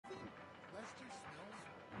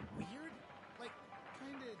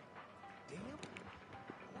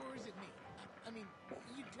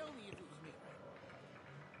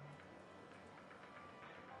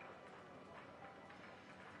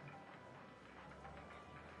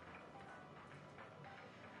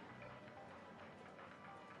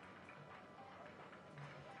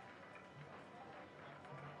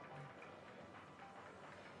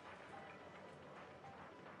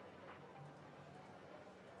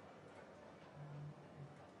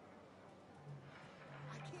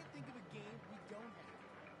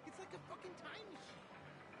fucking time machine.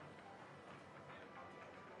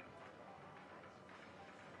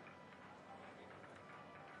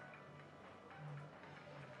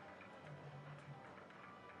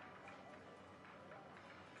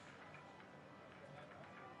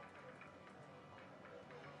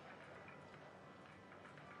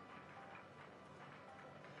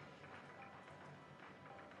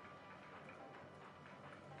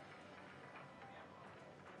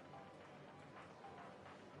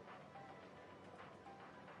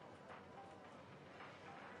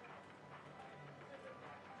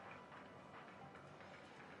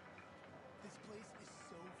 This place is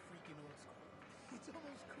so freaking old school. It's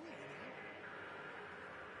almost cool, you know?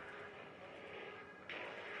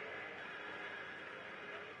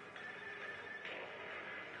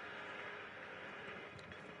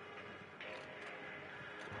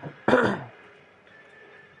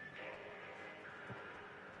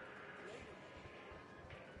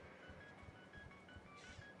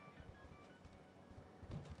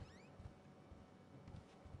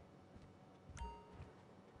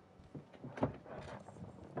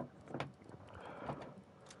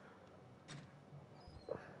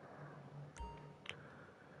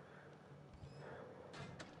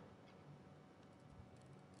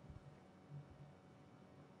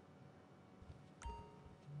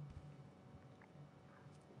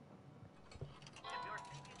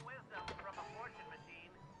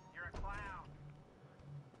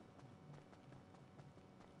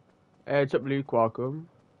 Hey, what's up, Luke? Welcome.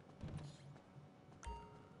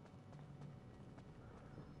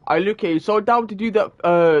 I look here, so down to do that,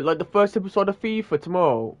 like the first episode of FIFA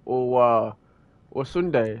tomorrow, or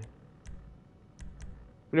Sunday. I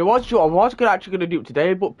mean, I was actually gonna do it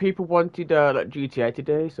today, but people wanted like GTA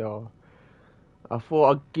today, so I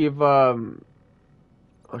thought I'd give I'll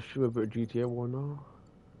show you a bit of GTA one now.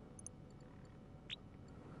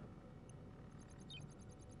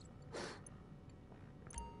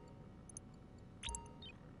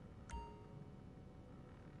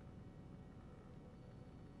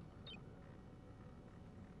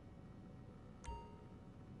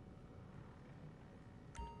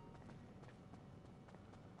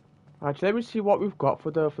 Actually, let me see what we've got for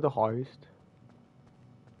the heist.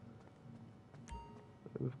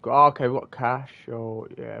 We've got okay, we've got cash. Oh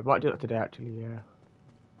yeah, I might do that today actually. Yeah.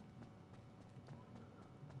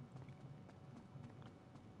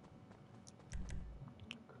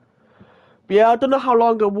 But yeah, I don't know how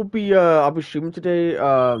long I will be. I'll be streaming today.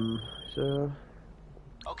 So.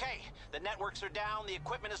 Okay, the networks are down, the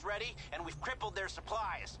equipment is ready, and we've crippled their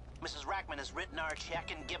supplies. Mrs. Rackman has written our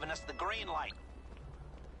check and given us the green light.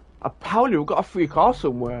 Apparently, we've got a free car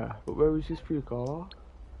somewhere. But where is this free car?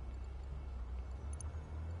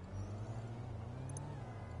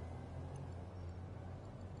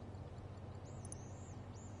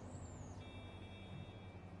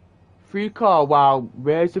 Free car? Wow,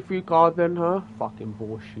 where's the free car then, huh? Fucking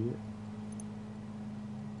bullshit.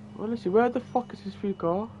 Honestly, where the fuck is this free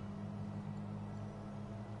car?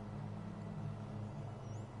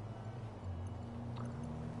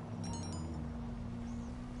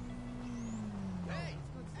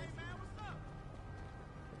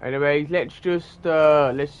 Anyways, let's just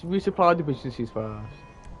let's resupply the businesses first.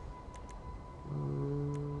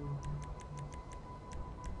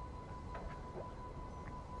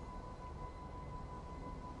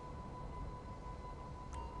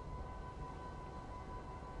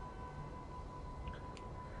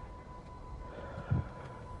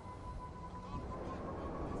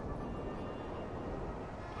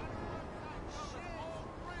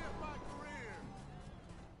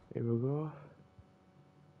 Here we go.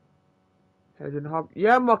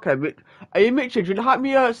 Yeah, I'm okay. But hey, Mitchell, do you have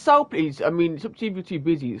me sell, please? I mean, it's up to you if you're too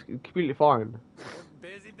busy. It's completely fine.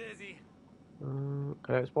 Busy.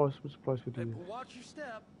 Okay, let's buy some supplies for you. Watch your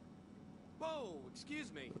step. Whoa,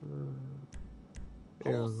 excuse me.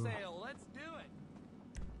 Wholesale, let's do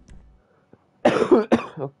it.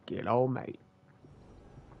 Okay, old mate.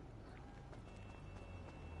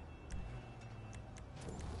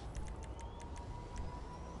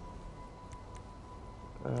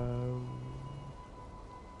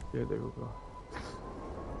 Yeah, there we go.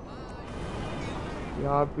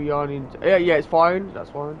 Yeah, I'll be on in. Yeah, it's fine. That's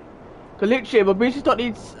fine. Cause literally, my business don't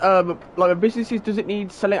need like my businesses doesn't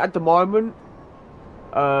need selling at the moment.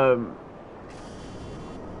 But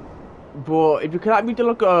if you can help me do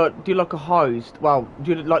like a heist, well,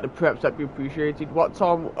 do like the preps, that'd be appreciated. What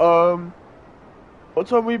time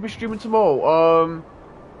will you be streaming tomorrow?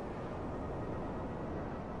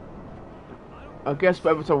 I guess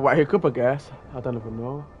whatever time I wake up, I guess. I don't even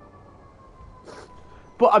know.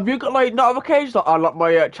 But have you got like notifications on like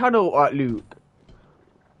my channel, Luke?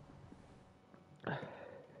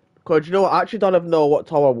 Cause you know what, I actually don't even know what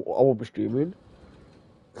time I will be streaming.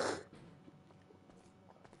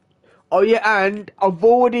 Oh yeah, and I've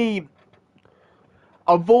already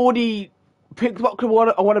picked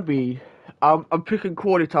what I want to be. I'm picking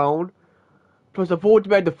Crawley Town. Plus I've already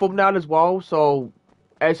made the thumbnail as well, so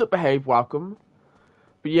it's up behave, welcome.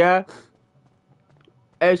 But yeah,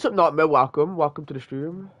 it's up nightmare, welcome to the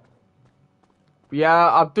stream. But yeah,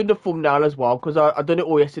 I've done the thumbnail as well because I done it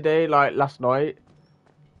all yesterday, like last night.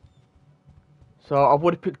 So I've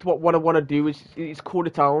already picked what I want to do. It's Crawley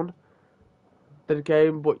Town, the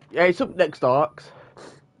game. But yeah, it's up next arcs.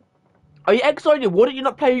 Are you excited? Why don't you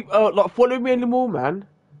not play like Follow Me anymore, man?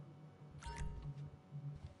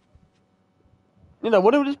 You know,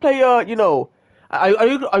 why don't we just play you know, are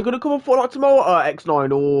you gonna come on Fortnite tomorrow,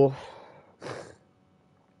 X9, or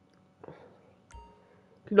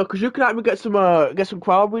you know, cause you can help me get some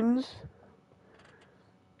crowd wins.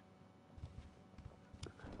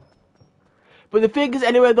 But the thing is,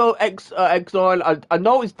 anyway, though, X9, I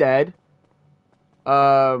know it's dead.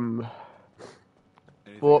 But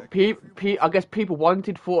I guess people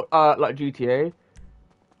wanted for like GTA.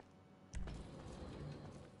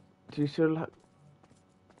 Do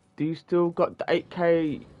you still got the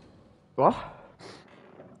 8K? What?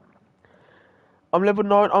 I'm level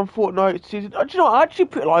 9 on Fortnite season. Do you know, I actually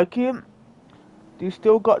pretty like him. Do you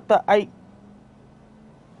still got the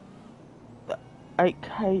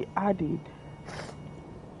 8K added?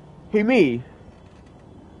 Who, me?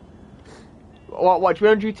 What, you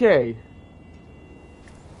on GTA?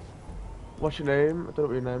 What's your name? I don't know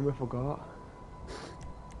what your name is, I forgot.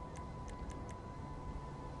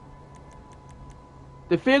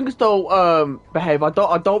 The things don't behave. I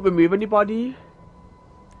don't remove anybody.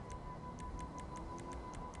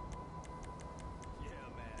 Yeah,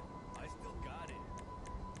 man. I still got it.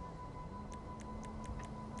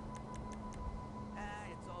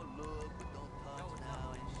 It's all look, but don't touch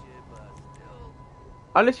now and shit, but still.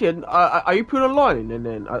 Honestly, are you put online? And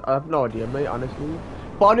then I have no idea, mate. Honestly,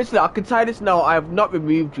 but honestly, I can say this now. I have not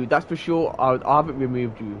removed you. That's for sure. I haven't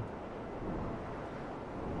removed you.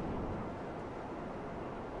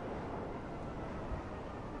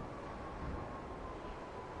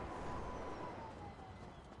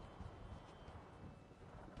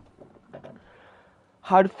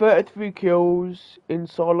 Had 33 kills in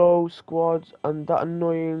solo squads, and that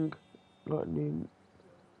annoying lightning.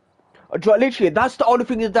 Literally, that's the only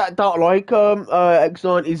thing that I don't like.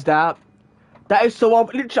 X9 is that is so.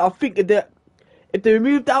 Literally, I think that if they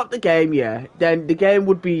removed out the game, yeah, then the game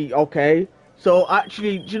would be okay. So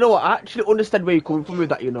actually, do you know what? I actually understand where you're coming from with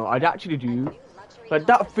that. You know, I'd actually do. But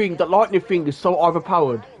that lightning thing, is so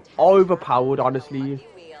overpowered. Overpowered, honestly.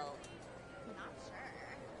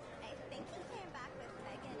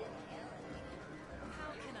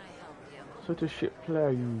 Such a shit player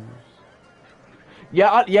use.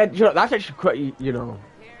 Yeah, yeah, you know, that's actually correct. You know,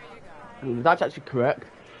 that's actually correct.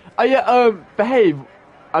 Oh yeah, behave.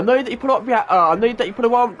 I know that you put up, I know that you put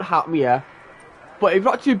around help me, yeah. But if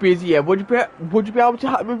you're not too busy, yeah, would you be able to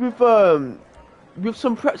help me with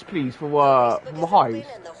some preps, please, for my highs?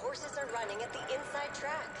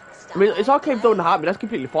 I mean, it's okay if you don't help me. That's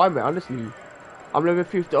completely fine, mate. Honestly, I'm level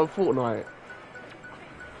 50 on Fortnite.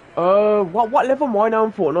 What level am I now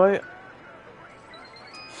on Fortnite?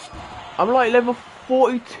 I'm like level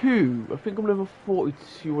 42. I think I'm level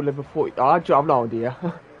 42 or level 40. I have no idea.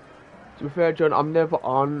 To be fair, John, I'm never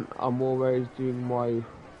on. I'm always doing my.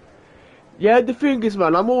 Yeah, the thing is,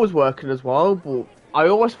 man, I'm always working as well, but I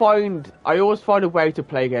always find a way to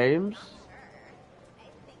play games.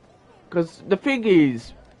 Because the thing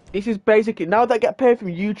is, this is basically, now that I get paid from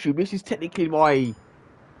YouTube, this is technically my.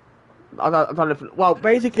 I don't know if, well,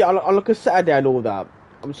 basically, I look at Saturday and all that.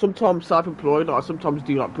 I'm sometimes self-employed. I sometimes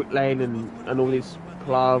do like bricklaying and all this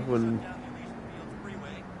plough and.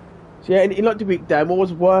 So yeah, in like the weekday, I'm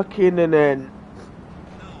always working, and then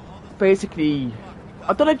basically,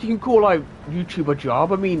 I don't know if you can call like YouTube a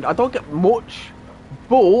job. I mean, I don't get much,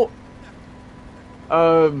 but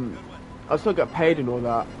I still get paid and all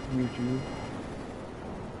that from YouTube.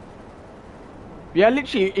 Yeah,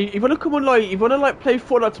 literally, if you wanna come on, like, if you wanna like play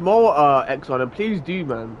Fortnite tomorrow, X1, then please do,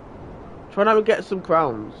 man. Try and get some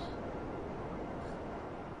crowns.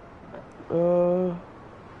 So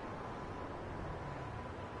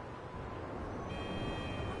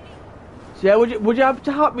yeah, would you have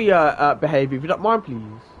to help me behave if you don't mind, please?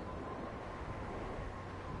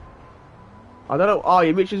 I don't know. Oh,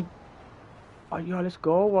 yeah, Mitch is. Oh yeah, let's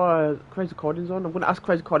go. Crazy Cardin's on. I'm gonna ask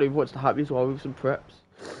Crazy Cardin if he wants to help me as well with some preps.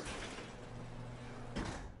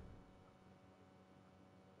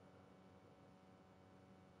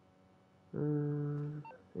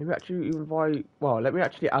 Let me actually invite. Well, let me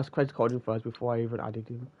actually ask Craig Coding first before I even added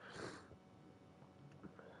him.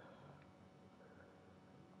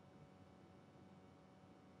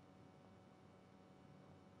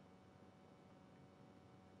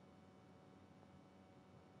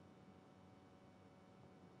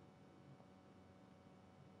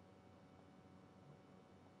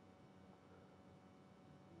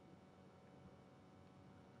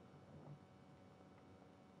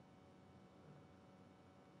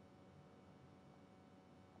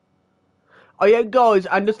 Oh yeah, guys,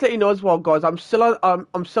 and just to let you know as well, guys, I'm still on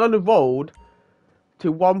the road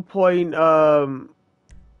to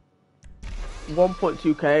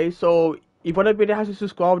 1.2k. So if anybody hasn't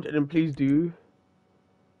subscribed, then please do.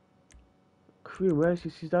 Korean, where is he?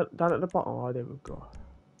 He's down at the bottom. Oh, there we go.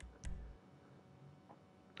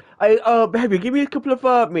 Baby, give me a couple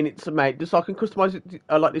of minutes, mate, just so I can customize it,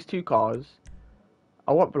 like these two cars.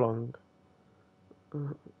 I won't belong.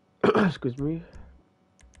 Excuse me.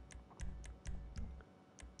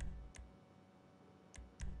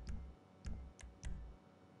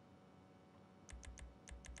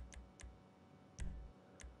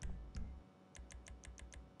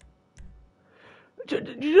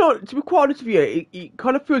 You know, to be quite honest with you, it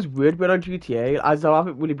kind of feels weird being on GTA, as I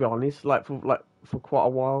haven't really been honest, for quite a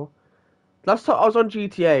while. Last time I was on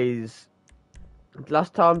GTA's,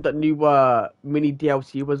 last time that new mini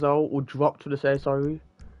DLC was out or dropped, to say sorry.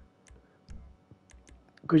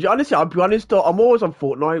 Because honestly, I'll be honest though, I'm always on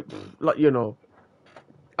Fortnite, like you know.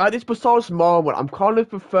 At this precise moment, I'm kind of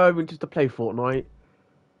preferring just to play Fortnite,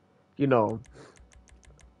 you know.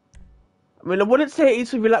 I mean, I wouldn't say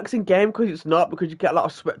it's a relaxing game because it's not, because you get a lot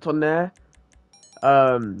of sweat on there.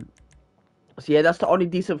 So yeah, that's the only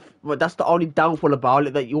that's the only downfall about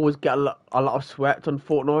it, that you always get a lot of sweat on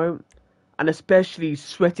Fortnite, and especially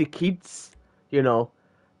sweaty kids, you know,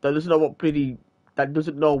 that doesn't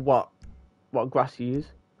know what grassy is.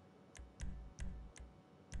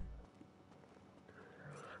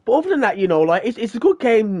 But other than that, you know, like it's a good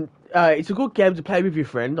game. It's a good game to play with your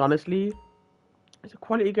friend. Honestly, it's a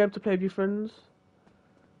quality game to play with your friends.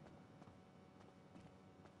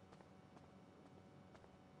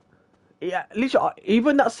 Yeah, literally,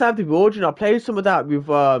 even that Save the World, you know, I played some of that with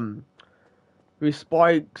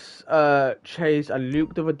Spikes, Chase, and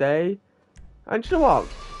Luke the other day, and you know what?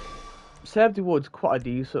 Save the World's quite a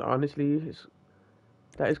decent, honestly.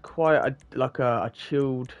 That is quite a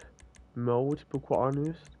chilled mode, to be quite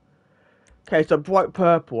honest. Okay, so bright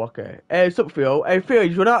purple. Okay, hey, what's up, Phil? Hey, Phil,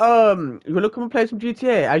 you wanna come and play some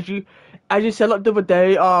GTA? As you said like the other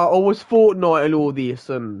day, always Fortnite and all this,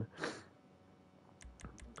 and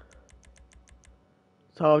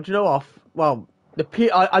so do you know what? Well,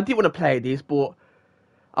 I didn't want to play this, but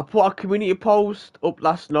I put a community post up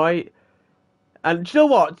last night, and do you know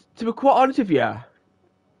what? To be quite honest with you,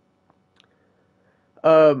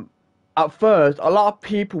 at first a lot of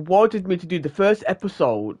people wanted me to do the first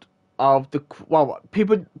episode of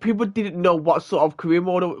people didn't know what sort of career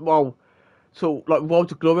mode, so like Road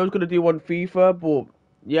to Glory I was gonna do on FIFA, but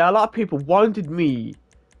yeah, a lot of people wanted me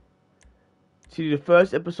to do the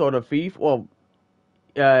first episode of FIFA,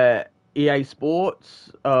 EA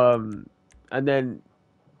Sports, and then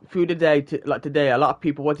through the day, like today, a lot of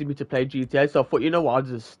people wanted me to play GTA, so I thought, you know what, I'll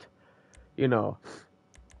just, you know.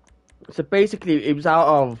 So basically, it was out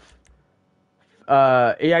of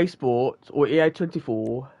EA Sports or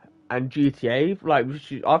EA24 and GTA, like,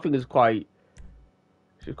 which I think is quite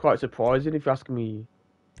surprising if you ask me.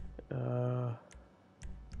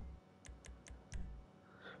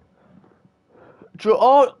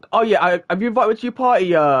 Oh yeah, have you invited me to your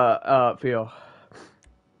party, Theo?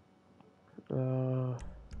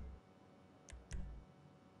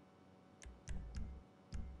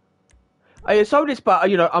 Sorry this, but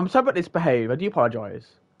you know, I'm sorry about this behaviour. I do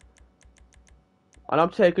apologise, and I'm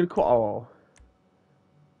taking quite a while.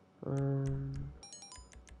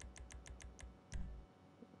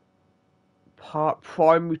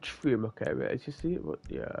 Primary trim. Okay, wait, did you see it? What?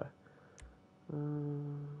 Yeah.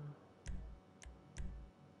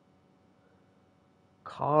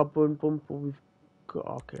 Carbon bumper. We've got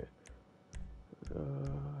okay.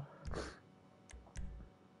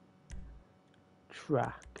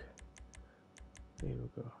 Track. Here we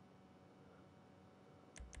go.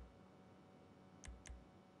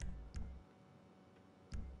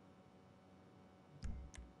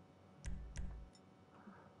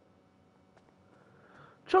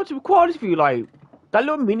 Trying to be quite honest with you, like that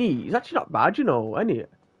little mini is actually not bad, you know, ain't it?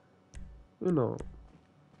 You know.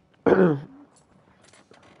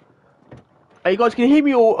 Hey guys, can you hear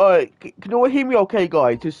me? All can you all hear me? Okay,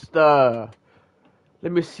 guys, just let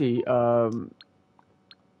me see.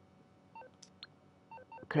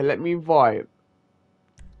 Okay, let me invite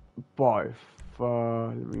both.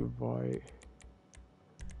 Let me invite.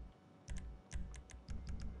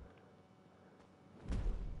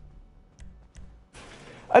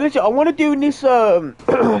 And listen, I want to do this.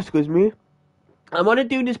 Excuse me. I want to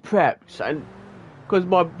do this preps, and because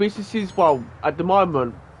my business is well at the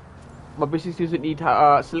moment, my business doesn't need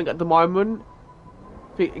selling at the moment.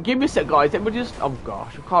 Give me a sec, guys. Let me just. Oh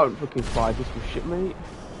gosh, I can't fucking fly this with shit, mate.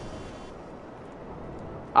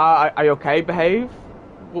 Are you okay? Behave.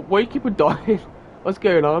 Why you keep on dying? What's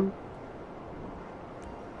going on?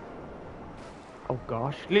 Oh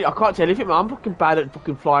gosh, I can't tell anything, man. I'm fucking bad at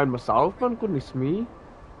fucking flying myself, man. Goodness me.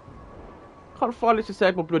 Can't fly this to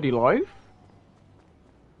save my bloody life.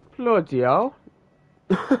 Bloody hell.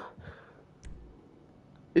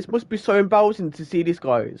 This must be so embarrassing to see this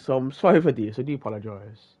guy, so I'm sorry for this. I do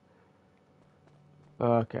apologise.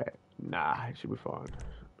 Okay, nah, it should be fine.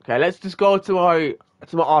 Okay, let's just go to my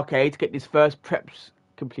arcade to get this first preps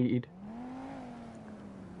completed.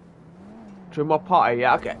 Join my party,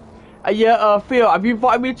 yeah, okay. Yeah, Phil, have you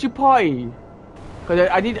invited me to your party? Because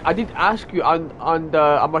I did ask you on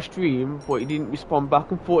my stream, but you didn't respond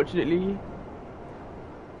back, unfortunately.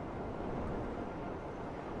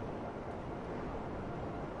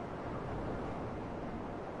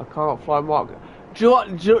 I can't fly Mark. Do you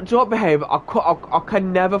know what, Behave? I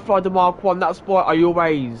can never fly the Mark 1. That's why I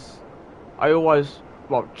always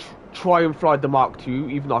well try and fly the Mark 2,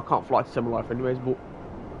 even though I can't fly to semi-life anyways. But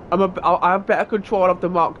I have better control of the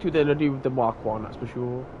Mark 2 than I do with the Mark 1. That's for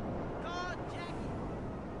sure.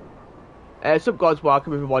 What's up, guys?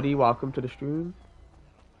 Welcome everybody. Welcome to the stream.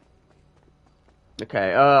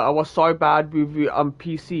 Okay. I was so bad with you on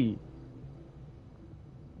PC.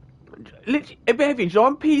 Behave, you know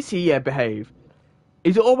on PC, yeah, Behave.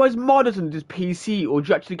 Is it always modders on just PC, or do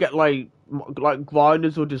you actually get like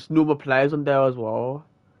grinders or just normal players on there as well?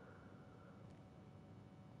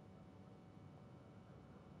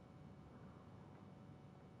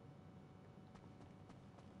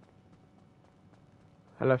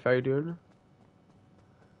 Hello, how you doing?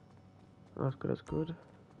 That's good. That's good.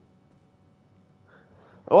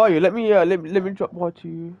 Oh, are you? Let me drop by to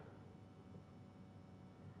you.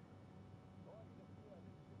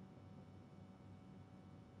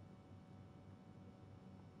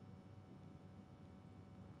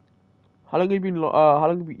 How long have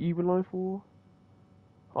you been live for?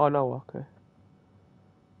 Oh no, okay.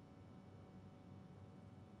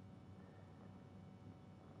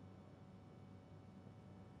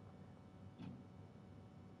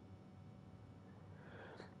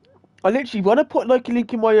 I literally wanna put like a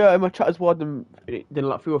link in my chat as well, then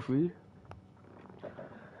like feel free.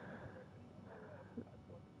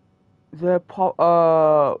 They're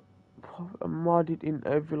modded in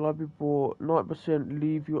every lobby, but 90%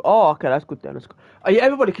 leave you. Oh, okay, that's good then. That's good. Yeah,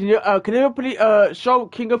 everybody, can everybody show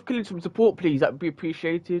King of Killing some support, please? That'd be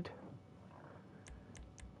appreciated.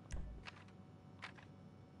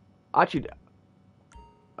 Actually,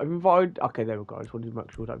 I've invited. Okay, there we go. I just wanted to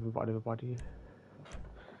make sure that I've invited everybody.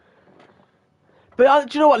 But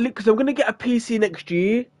do you know what? Because I'm gonna get a PC next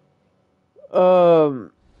year.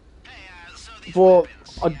 But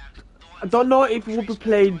I don't know if we'll be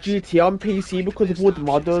playing GTA on PC because of all the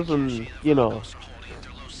modders and, you know.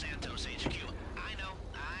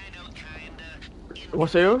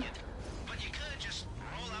 What's that?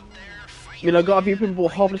 I mean, I got a few people,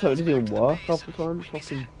 half the time it doesn't even work, half the time. It's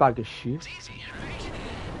fucking bag of shit.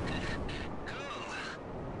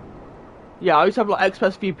 Yeah, I used to have like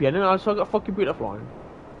ExpressVPN and I got fucking beat offline.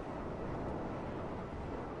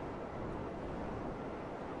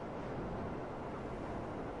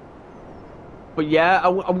 But yeah,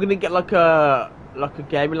 I'm gonna get like a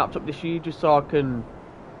gaming laptop this year just so I can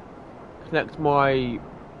connect my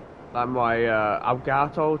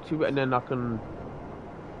Elgato to it, and then I can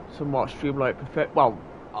somewhat stream like well,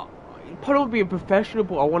 probably won't be a professional,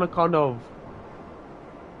 but I want to kind of,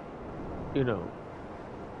 you know,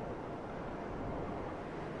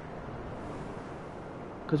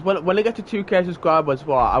 because when I get to 2K subscribers,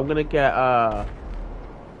 well, I'm gonna get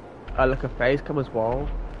like a face cam as well.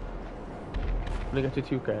 When I get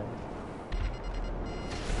to 2K.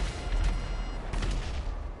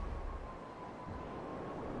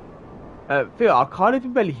 Phil, I can't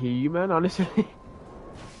even barely hear you, man, honestly.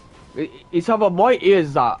 It's either my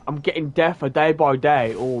ears that I'm getting deafer day by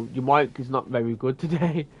day, or your mic is not very good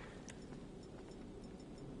today.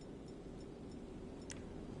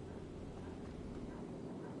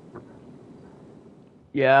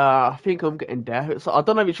 Yeah, I think I'm getting deaf. So I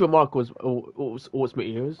don't know if it's your mic or it's my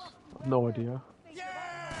ears. I have no idea.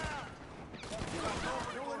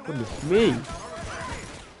 Goodness me.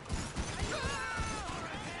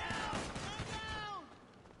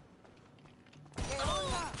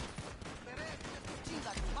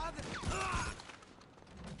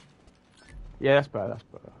 Yeah, that's better. That's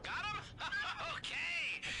better. Got him?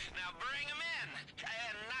 Okay. Now bring him in. And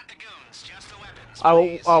not the goons, just the weapons,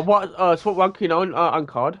 please. What? So what rank you on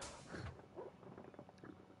card?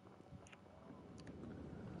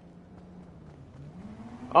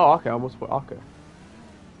 Oh, okay. I almost put okay.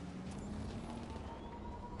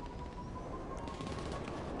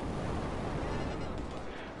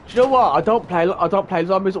 Do you know what? I don't play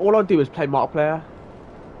zombies. All I do is play multiplayer.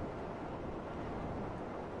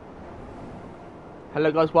 Hello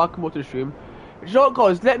guys, welcome to the stream. Do you know what,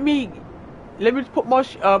 guys? Let me put my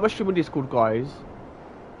stream in Discord, guys,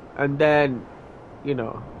 and then, you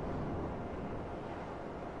know,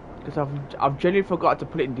 because I've genuinely forgot to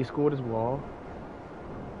put it in Discord as well.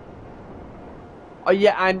 Oh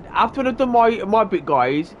yeah, and after I've done my bit,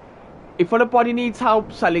 guys, if anybody needs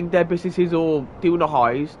help selling their businesses or doing the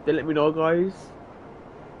highs, then let me know, guys.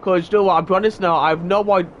 Cause you know what, I'll be honest now, I have no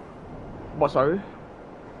idea. What, sorry?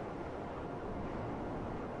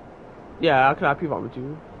 Yeah, I can help you out with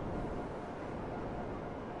you.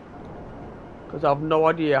 Cause I have no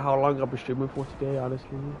idea how long I'll be streaming for today,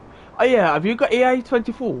 honestly. Oh yeah, have you got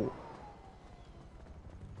EA24?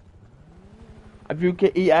 Have you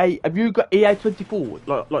got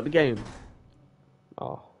EA24 like the game?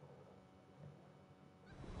 Oh.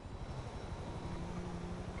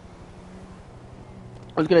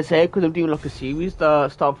 I was gonna say, because I'm doing like a series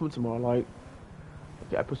that start from tomorrow, like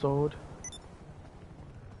the episode.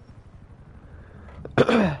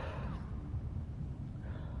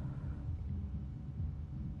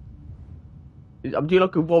 I'm doing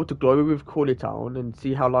like a Road to Glory with Crawley Town and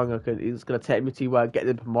see how long it's gonna take me to get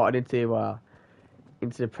them promoted into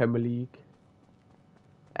the Premier League.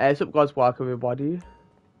 What's up, guys? Welcome everybody.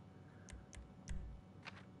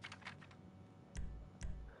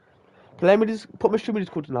 Let me just put my stream in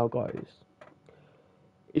Discord now, guys.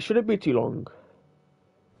 It shouldn't be too long.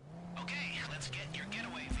 Okay, let's get your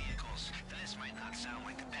getaway vehicles. This might not sound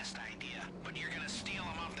like the best idea, but you're gonna steal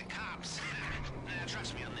them off the cops.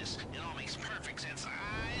 Trust me on this. It all makes perfect sense. I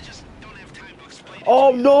just don't have time to explain it.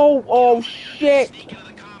 Oh no! Oh shit! Sneak into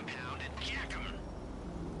the compound and jack them.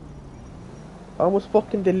 I almost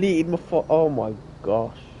fucking deleted my oh my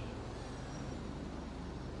gosh.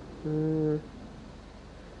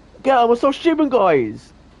 Yeah, I was still streaming,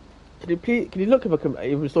 guys. Can you look if I can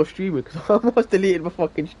even still streaming? Because I almost deleted my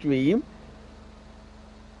fucking stream.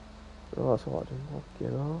 Oh, that's hard.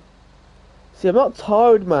 Fucking hell. See, I'm not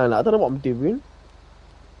tired, man. I don't know what I'm doing.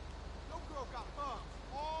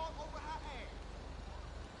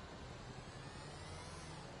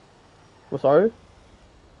 Well, sorry?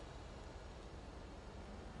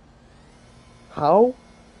 How?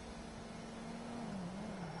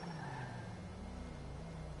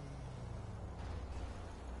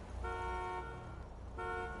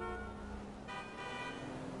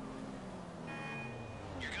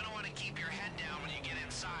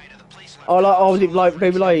 Oh, like, oh, was it like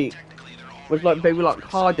maybe like, was like maybe like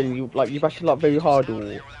hard and you actually like very hard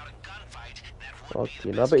or?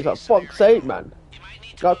 Fucking, I bet he's like, fuck's sake, man.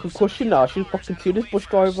 Got a concussion now. She's fucking kill this bus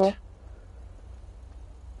driver.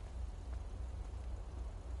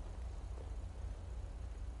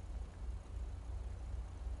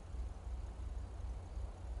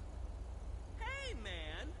 Hey,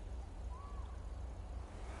 man.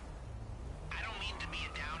 I don't mean to be a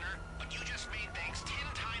downer, but you just made things 10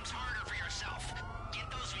 times harder for yourself.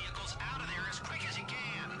 Get those vehicles out of there as quick as you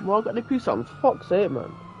can. Well, I got the piece on. Fuck's sake,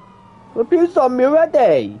 man. The piece on me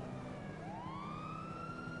already.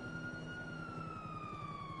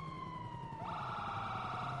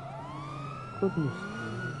 Goodness.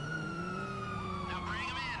 Now bring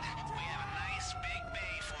them in. We have a nice big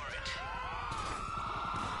bay for it.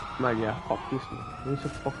 Man, yeah, fuck this, man. I need to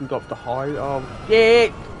fucking go up the high. Oh,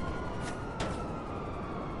 shit!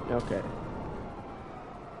 Okay.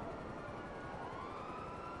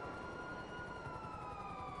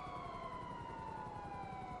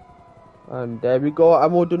 And there we go.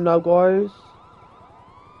 I'm all done now, guys.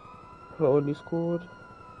 Put on Discord.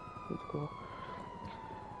 Let's go.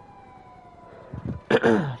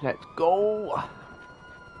 Let's go.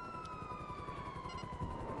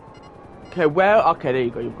 Okay, well, okay, there you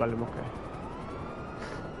go. You've got him. Okay.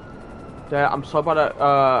 There, I'm so bad at.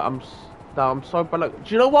 I'm so bad at.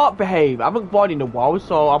 Do you know what? Behave. I haven't grinded in a while,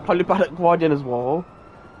 so I'm probably bad at grinding as well.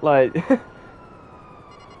 Like.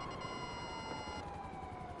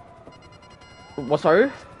 What, sorry?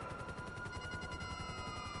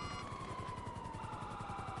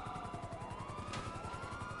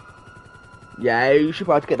 Yeah, you should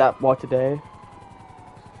probably get that more today.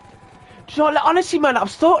 Do you know, like, honestly, man,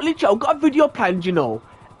 I've got a video planned, you know,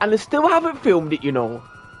 and I still haven't filmed it, you know.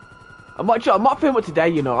 I might film it today,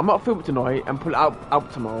 you know. I might film it tonight and put it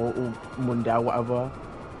out tomorrow or Monday or whatever.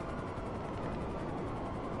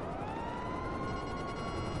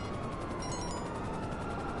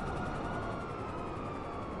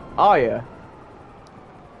 Oh yeah.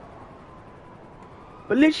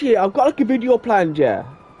 But literally, I've got like a video planned, yeah,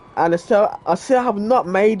 and I still have not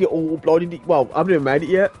made it or uploaded it. Well, I haven't even made it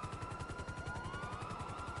yet.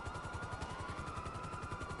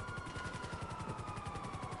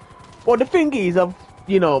 Well, the thing is,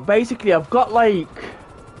 basically, I've got like,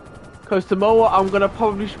 cause tomorrow I'm gonna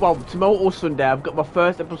publish. Well, tomorrow or Sunday, I've got my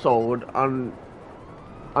first episode on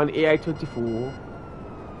EA24.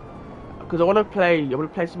 Because I want to play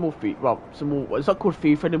some more FIFA. Well, some more. It's not called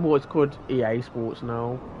FIFA anymore. It's called EA Sports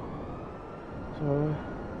now. So.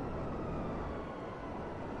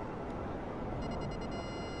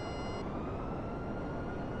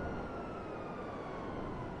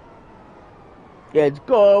 Yeah, let's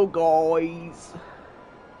go, guys.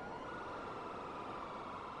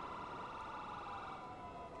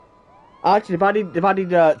 Actually, they've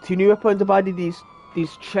added 2 new weapons. They've added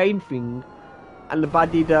this chain thing. And they've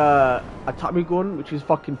added a Tommy gun, which is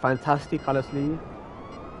fucking fantastic, honestly.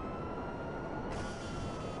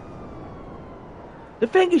 The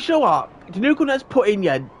thing is, show up. The new gun that's put in,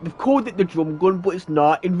 yeah, they've called it the drum gun, but it's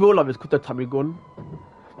not. In real life, it's called the Tommy gun.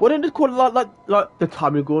 Why don't they call it like the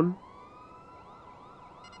Tommy gun?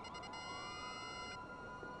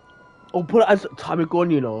 Or put it as Tommy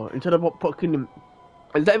gun, you know, instead of putting.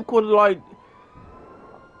 Instead of calling like.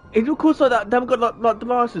 It's because like that, they haven't got like the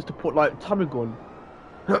license to put like Tommy gun.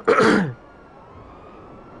 It's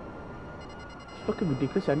fucking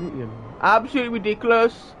ridiculous, isn't it? You know? Absolutely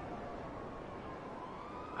ridiculous.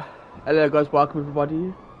 Hello guys, welcome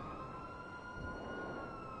everybody.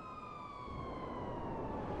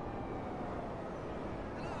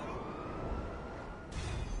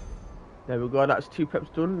 There we go. That's 2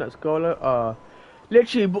 preps done. Let's go.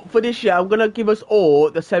 Literally, but for this year, I'm gonna give us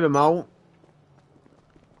all the same amount.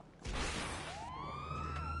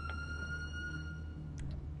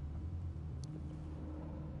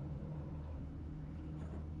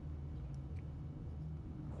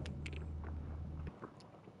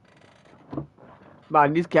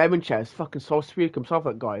 Man, this gaming chair is fucking so sweet. I'm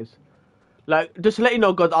sorry, guys. Like, just to let you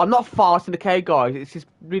know, guys, I'm not fast in the K, guys. It's this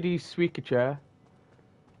really squeaky chair.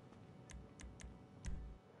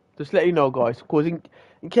 Just let you know, guys. Because in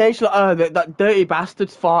case, like, that dirty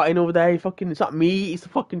bastard's farting over there, fucking, it's not me, it's the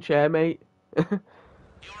fucking chair, mate. You'll remember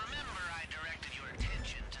I directed your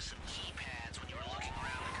attention to some keypads when you were looking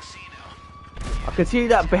around the casino. I can see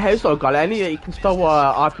that behaves like guy. Any you can start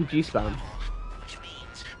RPG spam. Which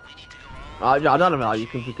means we need to go I don't know how you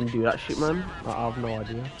can do that shit, man. I have no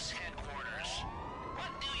idea. headquarters.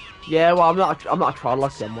 What do you need? Yeah, well, I'm not a troll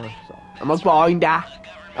like them, man. So. I'm a grinder.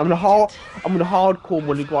 I'm a hardcore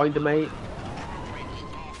money grinder, mate. Really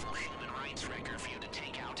awful human rights record for you to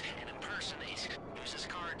take out and impersonate. Use this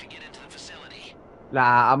card to get into the facility.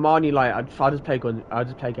 Nah, I'm only like I just play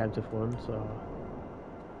games for fun, so.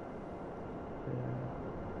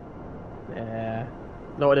 Yeah.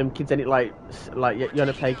 Not with them kids, any like you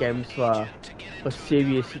wanna play games for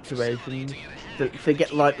serious situations to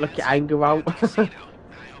get like your anger out. I hope that's clear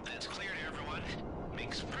to everyone.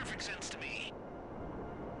 Makes perfect sense to me.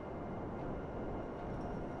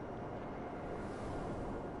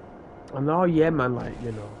 I know, yeah, man, like,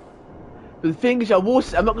 you know. But the thing is, I'm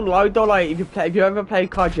not gonna lie though, like, if you ever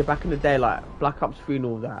played cards back in the day, like Black Ops 3 and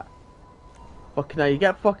all that, fucking hell, you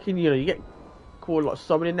get fucking, you know, you get called like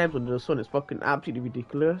so many names under the sun. It's fucking absolutely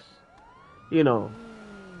ridiculous, you know.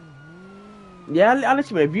 Yeah,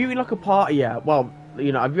 honestly, man, if you're in like a party, yeah, well,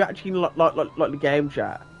 you know, if you actually like the game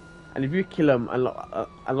chat, and if you kill them and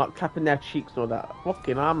like clapping their cheeks and all that,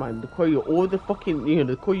 fucking hell, man, they call you all the fucking, you know,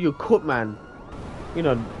 they call you a cut man, you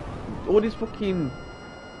know. All this fucking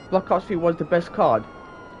Black Ops 3 was the best card.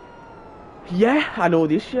 Yeah, I know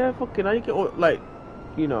this. Yeah, fucking, I get all, like,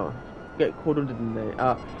 you know, get called under the name.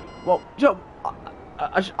 Well, Joe,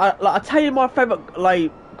 I tell you my favorite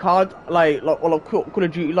like card, like Call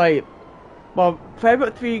of Duty. Like, my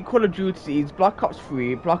favorite 3 Call of Duty is Black Ops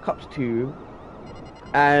 3, Black Ops 2,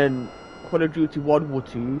 and Call of Duty World War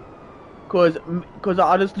 2. Cause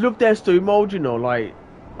I just love their story mode, you know, like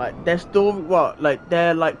their story,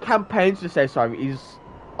 their like campaigns to say sorry is,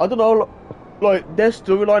 I don't know, like their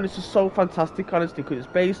storyline is just so fantastic, honestly, because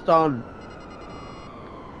it's based on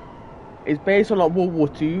like World War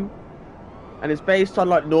 2, and it's based on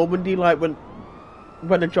like Normandy, like when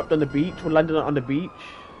they dropped on the beach, when landed on the beach.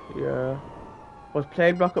 Yeah, I was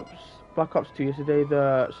playing Black Ops 2 yesterday.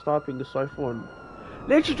 The sniping is so fun.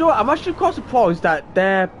 Literally, I'm actually quite surprised that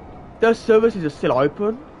their services are still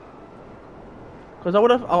open. Because I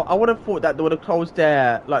would have thought that they would have closed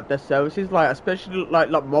their services, like especially like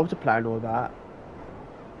multiplayer and all that.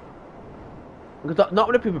 Because not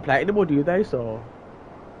many people play it anymore, do they? So.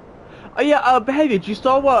 Oh yeah, behavior. Do you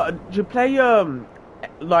saw what? Do you play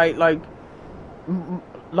like oh,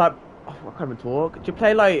 I can't even talk. Do you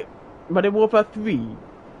play like Modern Warfare 3,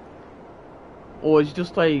 or is it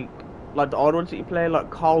just like the old ones that you play,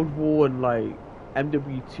 like Cold War and like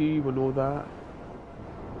MW2 and all that?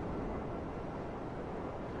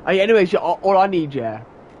 Oh yeah, anyways, yeah, all I need, yeah,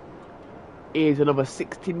 is another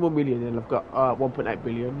 16 more million, and I've got 1.8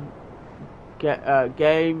 billion.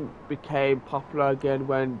 Game became popular again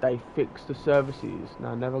when they fixed the services.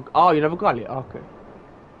 No, never. Oh, you never got it. Okay.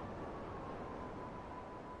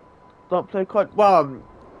 Don't play COD. Well,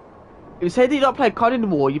 you say that you don't play COD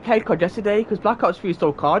anymore. You played COD yesterday because Black Ops 3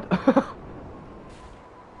 stole COD.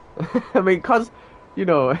 I mean, cause you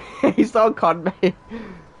know he stole COD, mate.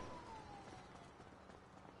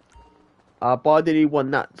 Buy the new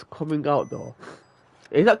one that's coming out though.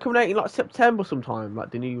 Is that coming out in like September sometime?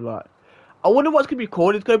 Like the new like. I wonder what's gonna be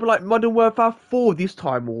called. It's gonna be like Modern Warfare 4 this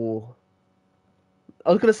time, or I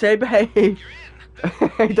was gonna say, behave.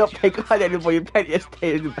 You don't play COD anymore. You played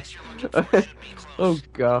yesterday. Oh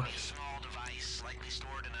gosh.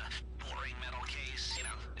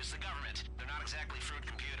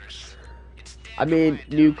 I mean,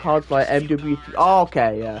 new cards like MW3. Oh,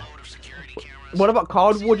 okay, yeah. What about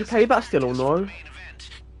Cold War? Do you play that still or no?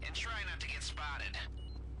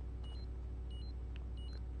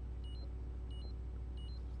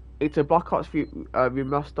 It's a Black Ops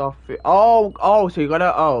remaster. Oh, so you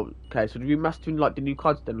gotta. Oh, okay. So you're remastering like the new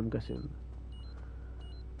cards then, I'm guessing.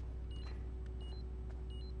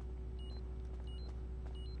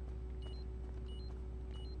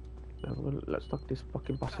 Let's knock this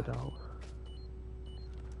fucking bastard out.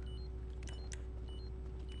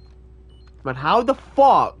 Man, how the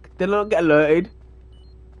fuck did I not get alerted?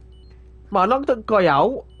 Man, I knocked that guy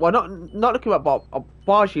out. Well, not looking at Bob. I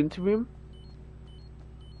barged into him.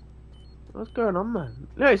 What's going on, man?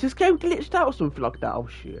 No, is this game glitched out or something like that? Oh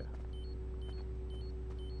shit.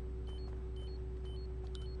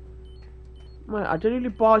 Man, I genuinely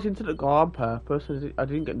barged into the guy on purpose and I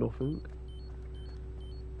didn't get nothing.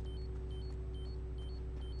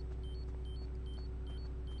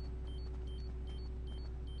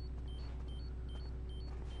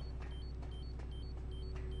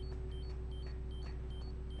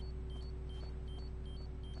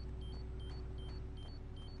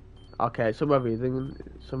 Okay, somewhere over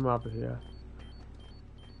here.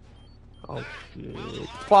 Oh shit.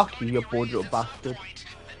 Fuck you, you bored little bastard.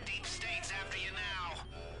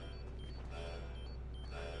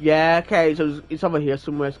 Yeah, okay, so it's over here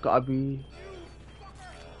somewhere, it's gotta be.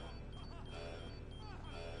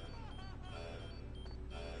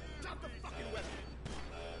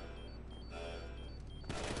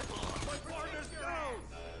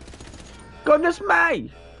 Goodness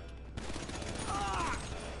me!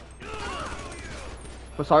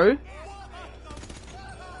 Oh, sorry?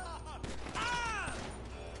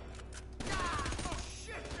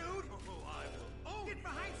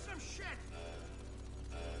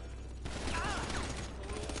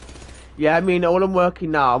 Yeah, I mean, all I'm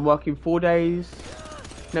working now, I'm working 4 days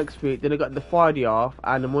next week, then I got the Friday off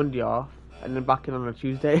and the Monday off, and then back in on a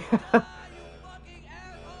Tuesday.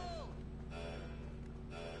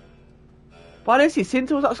 But honestly,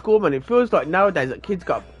 since I was at school, man, it feels like nowadays that kids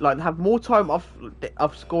have more time off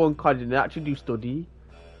school and college than they actually do study.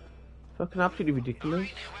 Fucking absolutely ridiculous.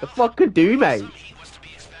 The fucking do, mate.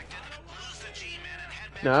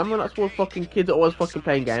 No, man, that's what fucking kids are always fucking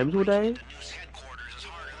playing games all day.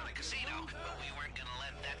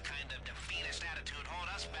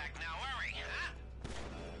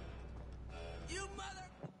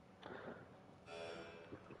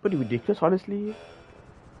 Pretty ridiculous, honestly.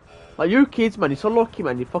 Like, you kids, man, you're so lucky,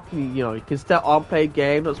 man. You fucking, you know, you can stay on, play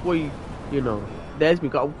games. That's what you know. There's me,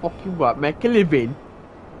 gotta fucking work, make a living.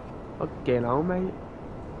 Fucking hell, mate.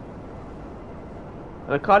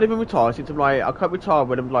 And I can't even retire since I'm like, I can't retire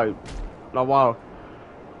when I'm like, wow.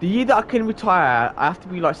 The year that I can retire, I have to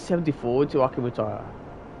be like 74 until I can retire.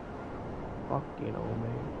 Fucking hell,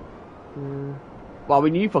 mate. Well,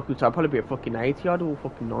 when you fucking retire, I'll probably be at fucking 80 odd or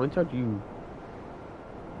fucking 90 odd, you.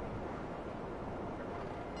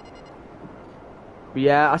 But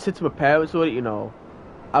yeah, I said to my parents already, you know,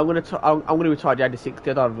 I'm gonna retire at the age of 60.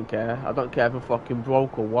 I don't even care. I don't care if I'm fucking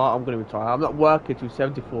broke or what. I'm gonna retire. I'm not working till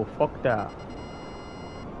 74. Fuck that.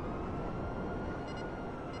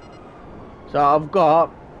 So I've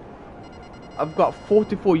got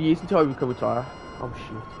 44 years until I can retire. Oh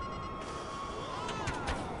shit.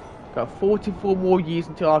 Got 44 more years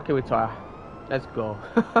until I can retire. Let's go.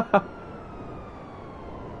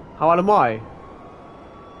 How old am I?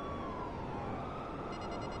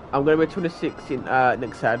 I'm gonna be 26 in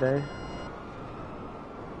next Saturday.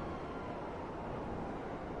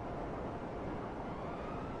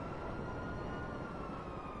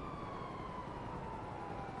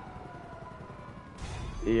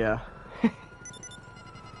 Yeah.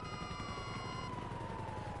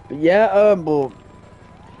 But yeah,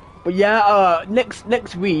 but yeah,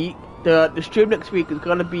 next week, the stream next week is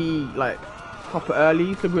gonna be like proper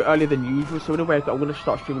early. It's gonna be earlier than usual. So in a way, I'm gonna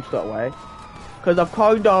start streaming straight away, because I've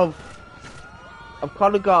kind of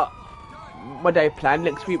got my day planned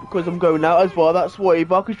next week because I'm going out as well. That's why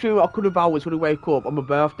if I could stream a couple of hours when I wake up on my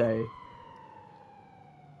birthday.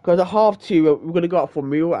 Because at 2:30 we're gonna go out for a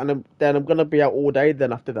meal, and then I'm gonna be out all day.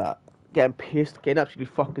 Then after that, getting pissed, getting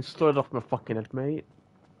absolutely fucking stood off my fucking head, mate.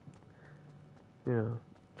 Yeah,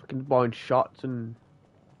 fucking buying shots and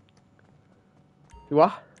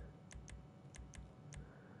what?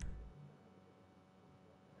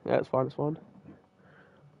 Yeah, it's fine. It's fine.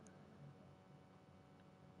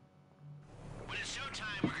 When it's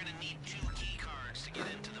showtime, we're gonna need 2 key cards to get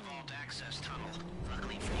into the vault access tunnel.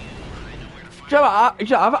 Luckily for you, I know where to find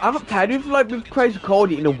I haven't played with Crazy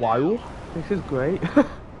Cody in a while. This is great.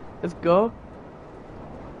 Let's go.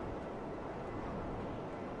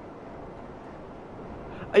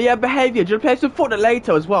 Yeah, behaviour. Do you want to play some Fortnite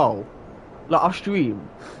later as well? Like off stream.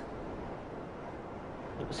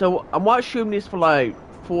 So I might stream this for like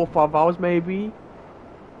 4 or 5 hours maybe,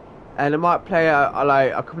 and I might play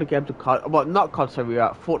like a couple of games of COD. Well, not COD, sorry,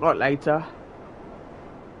 Fortnite later,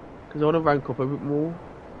 because I want to rank up a bit more.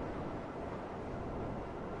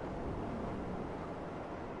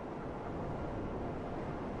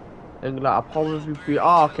 And like I'll probably be.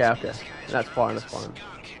 Oh, okay. That's fine. That's fine.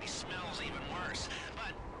 He smells even worse,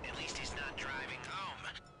 but at least he's not driving home.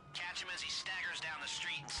 Catch him as he staggers down the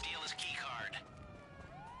street and steal his key card.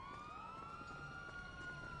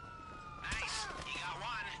 Nice, you got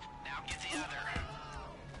one. Now get the other.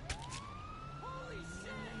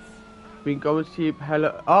 We can go and see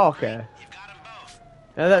hello. Oh, okay. You've got them both.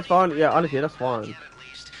 Yeah, that's fine. Yeah, honestly, that's fine. At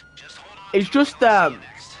least. Just hold on. It's just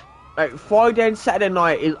like Friday and Saturday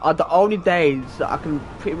night are the only days that I can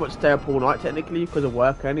pretty much stay up all night technically because of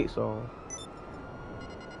work, ain't it? So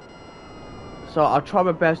I try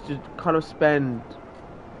my best to kind of spend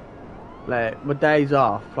like my days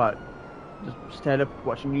off, like just staying up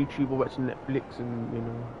watching YouTube or watching Netflix, and you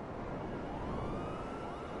know.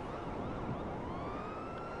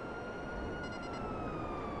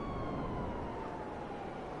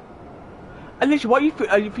 And literally, what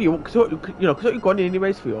are you feel? Because you know, because you're going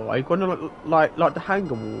anyways, feel. Are you going to like the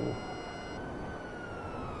Hangar Wall?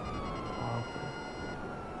 Oh, okay.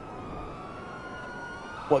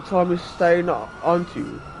 What time is staying on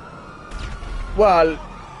to? Well,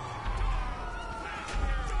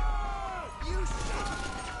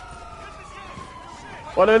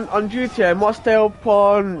 then on duty, I might stay up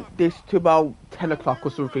on this to about 10 o'clock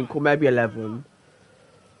or something, or maybe 11,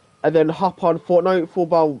 and then hop on Fortnite for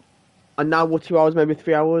about an hour, 2 hours, maybe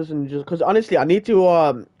 3 hours, and just because honestly, I need to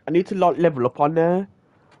like level up on there.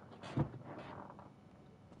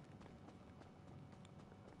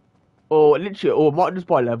 Or literally, or I might just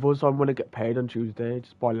buy levels. So I'm gonna get paid on Tuesday.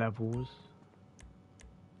 Just buy levels.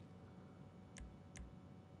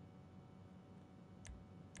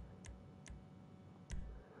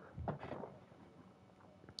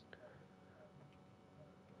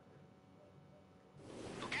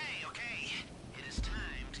 Okay. It is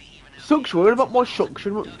time to even out. Suction, what about my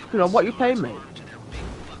suction? You know, what you paying me?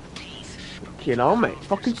 Okay, now, mate.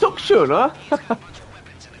 Fucking suction, huh?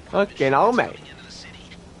 Okay, now, mate.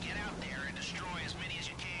 Get out there and destroy as many as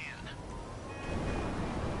you can.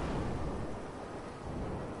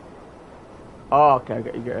 Oh, okay, I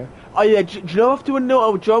get you. Oh, yeah, do you know after a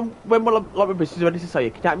note, John, when will like my business is ready to say,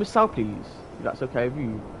 can you help me sell, please? If that's okay with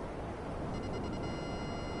you.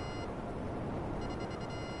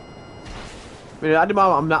 I mean, at the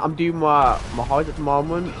moment, I'm doing my highs at the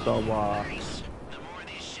moment, so,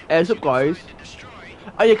 what's up, guys?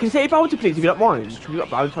 Oh, yeah, can you say bounty, please, if you don't mind? Have you got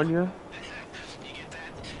bounty on you?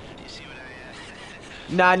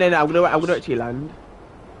 Nah, I'm gonna wait till you land.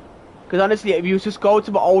 Because honestly, if you just go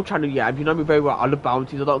to my old channel, yeah, if you know me very well, I love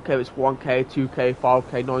bounties. I don't care if it's 1k, 2k,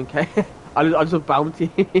 5k, 9k. I just love bounty.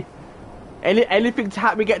 Anything to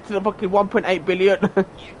help me get to the fucking 1.8 billion.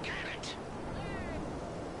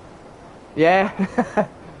 Yeah.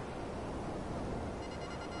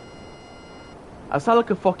 I sound like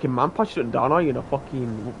a fucking man punching it down, you know,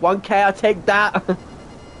 fucking 1k, I take that.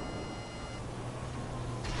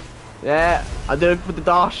 Yeah, I do it for the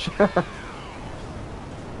dash.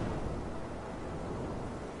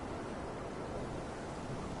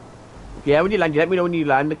 Yeah, when you land, you let me know when you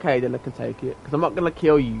land, okay? Then I can take it. Because I'm not gonna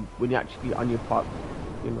kill you when you're actually on your pot,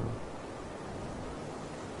 you know.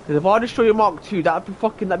 Because if I destroy your Mark 2,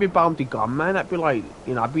 that'd be bounty gone, man. That'd be like,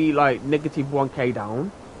 you know, I'd be like negative 1k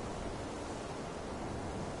down.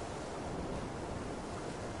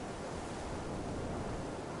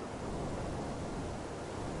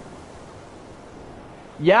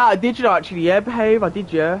 Yeah, I did, you know, actually, yeah, Behave, I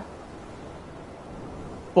did, yeah.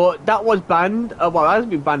 But that was banned. Well, it hasn't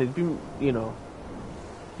been banned. It's been, you know.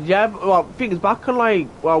 Yeah, well, things back on like,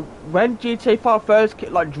 well, when GTA 5 first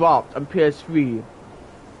like dropped on PS3,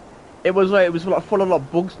 it was like full of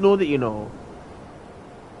like bugs, know that, you know.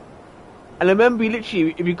 And I remember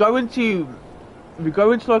literally, if you go into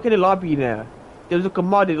like any lobby in there was like a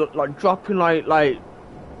mod like dropping like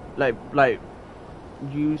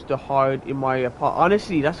used to hide in my apartment.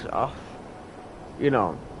 Honestly, that's you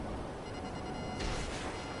know.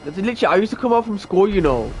 That's literally, I used to come out from school, you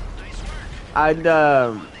know, and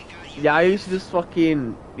yeah, I used to just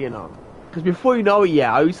fucking, you know, because before you know it,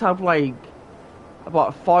 yeah, I used to have like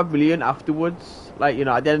about 5 million afterwards, like, you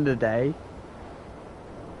know, at the end of the day,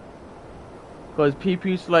 because people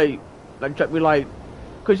used to like drop me like,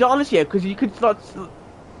 because honestly, yeah, because you could start,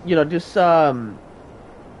 you know, just stand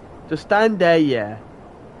there, yeah,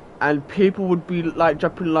 and people would be like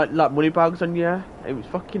dropping like money bags on you. It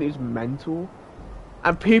was mental.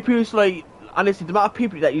 And people used to, like, honestly, the amount of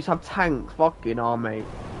people that used to have tanks, fucking hell, mate.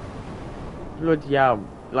 Bloody hell.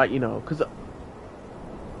 Like, you know, because,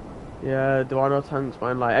 yeah, there are no tanks,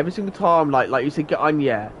 man. Like, every single time, like you said, get on,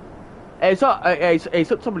 yeah. It's up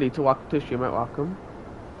to somebody to welcome to stream, mate, welcome.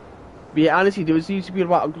 But yeah, honestly, there used to be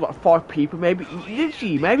about like 5 people, maybe,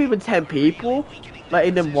 literally, maybe even 10 people, like,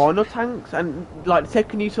 in them rhino tanks. And, like, the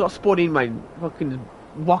second you start spawning, man, fucking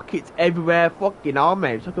rockets everywhere, fucking hell,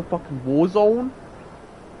 mate. It's like a fucking war zone.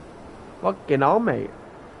 Fucking hell, mate.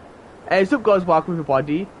 Hey, what's up, guys? Welcome,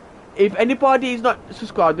 everybody. If anybody is not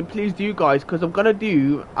subscribed, then please do, guys, because I'm gonna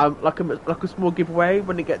do like a small giveaway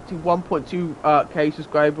when they get to 1.2 k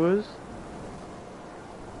subscribers.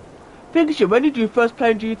 Think shit. When did you first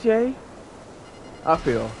play in GTA? I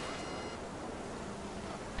feel.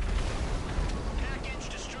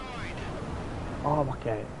 Oh,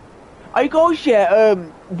 okay. Hey, guys, yeah.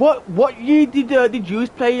 What year did you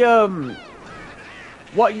play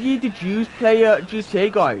What year did you play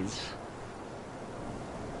GTA, guys?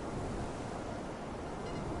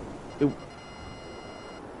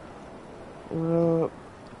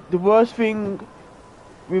 The worst thing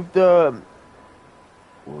with the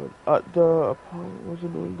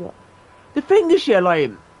wasn't doing that. The thing is, yeah,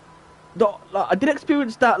 like I did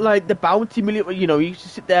experience that, like the bounty million. You know, you used to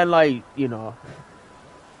sit there and like, you know,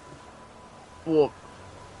 well,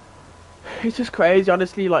 it's just crazy,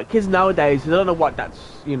 honestly. Like, kids nowadays, they don't know what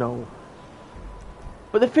that's, you know.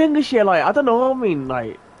 But the thing is, yeah, like, I don't know, I mean,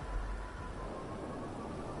 like,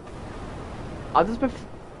 I just been...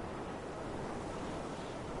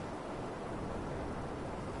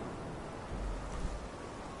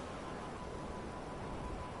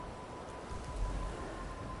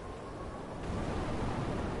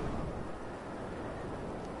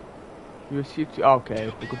 You received...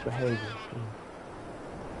 Okay, for good behaviour.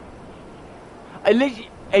 I literally...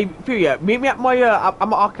 Hey, Furia, meet me at my,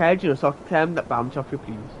 I'm at arcade, you know, so I can claim that bounty off you,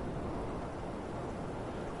 please.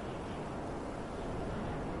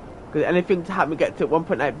 Because anything to help me get to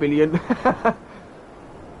 1.8 billion.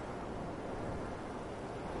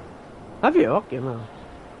 Have you? Okay, man.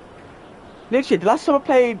 Literally, the last time I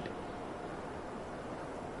played...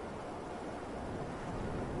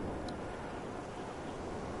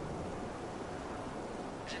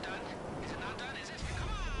 Is it done? Is it not done? Is it? Come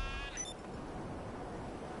on!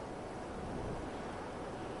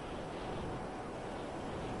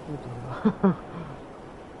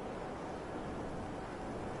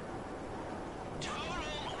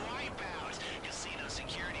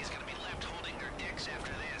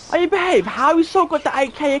 Hey, behave. How you still got the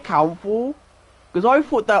 8k account for? Because I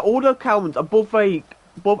thought that all the accounts above like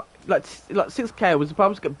 6k was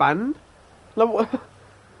supposed to get banned. Like what?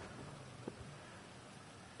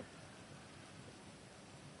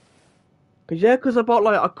 Cause yeah, cause about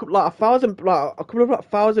like a couple of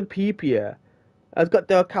 1,000 people here has got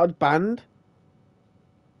their accounts banned.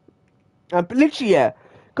 But literally, yeah,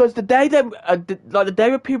 cause the day the day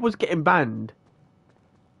when people was getting banned.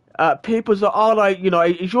 People's are like, you know,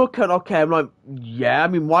 is your account okay? I'm like, yeah, I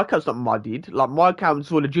mean, my account's not modded. Like, my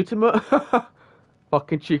account's all legitimate.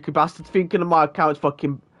 Fucking cheeky bastards thinking of my account's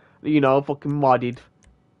fucking, you know, fucking modded.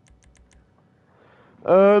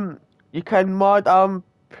 You can mod PS4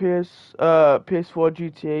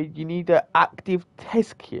 GTA. You need an active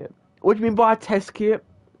test kit. What do you mean by a test kit?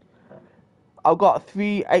 I've got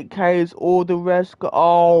 3 8Ks, all the rest got...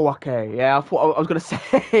 Oh, okay, yeah, I thought I was gonna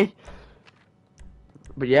say...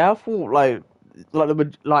 But yeah, I thought, like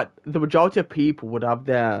the majority of people would have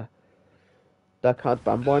their account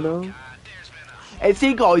banned by now. And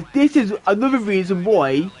see, guys, this is another reason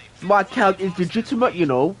why my account is legitimate, you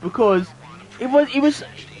know, because it was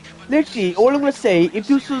literally, all I'm gonna say, if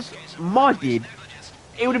this was modded,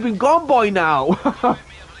 it would have been gone by now.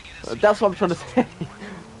 That's what I'm trying to say.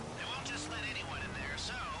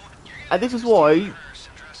 And this is why,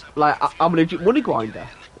 like, I'm a legit money grinder.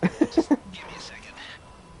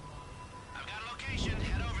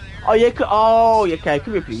 Oh yeah, oh yeah, okay,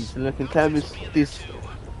 come here please, and I can claim this,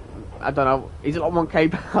 I don't know, is it like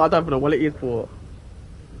 1K? I don't even know what it is for.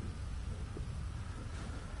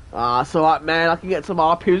 Ah, so like, man, I can get some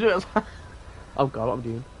RPs. Oh god, what I'm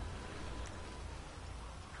doing.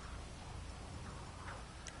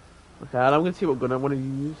 Okay, and I'm gonna see what gun I want to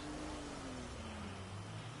use.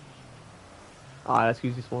 Alright, let's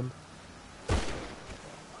use this one.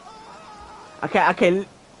 Okay,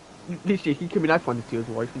 literally, you can kill me knife on this too as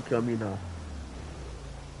well, you can kill me now.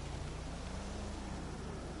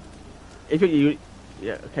 If you,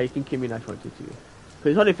 yeah, okay, you can kill me knife on this too.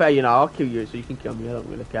 Because it's only fair, you know, I'll kill you so you can kill me, I don't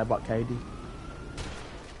really care about KD.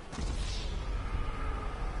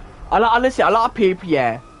 Honestly, a lot of people,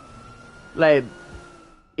 yeah, like,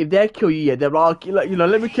 if they kill you, yeah, they're like, you know,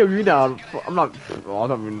 let me kill you now. I'm like, oh, I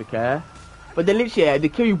don't really care. But they literally, yeah, they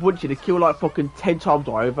kill you once, they kill like fucking 10 times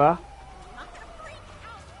over.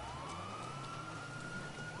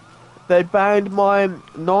 They banned my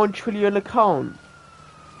 9 trillion account.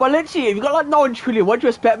 But literally, if you got like 9 trillion, what do you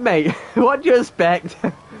expect, mate? What do you expect?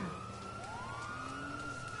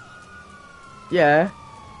 Yeah.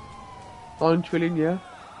 9 trillion, yeah.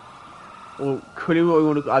 Or trillion, what you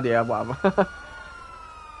want to... Oh, yeah, whatever.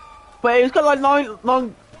 But it's got like 9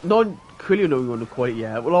 trillion, or you want to call it,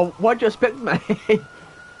 yeah. Well, what do you expect, mate?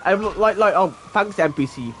 I'm like, oh, thanks,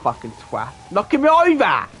 NPC, you fucking twat. Knocking me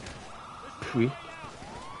over! Prick.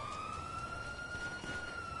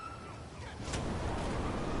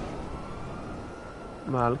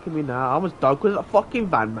 Man, look at me now. I almost died because of that fucking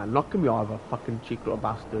van, man. Knocking me over, fucking cheeky little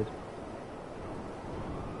bastard.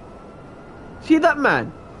 See that,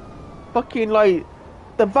 man? Fucking, like,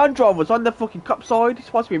 the van driver's on the fucking cop side. He's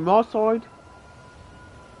supposed to be on my side.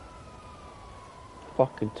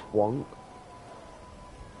 Fucking twonk.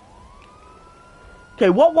 Okay,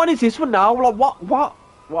 what one is this one now? Like,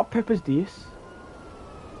 what pep is this?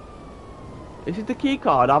 Is it the key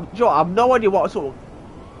card? I have no idea what sort of...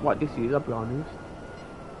 what this is, I'll be honest.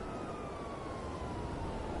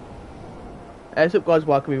 What's up, guys?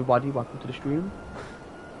 Welcome everybody. Welcome to the stream.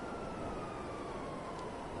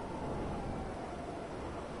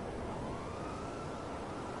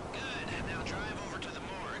 Good. Now drive over to the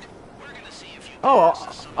morgue. We're gonna see if you Oh,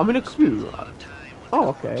 I'm in a queue. Oh,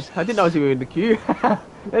 okay. I didn't know I was even in the queue.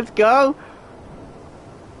 Let's go.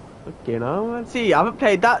 Okay, now let's see. I haven't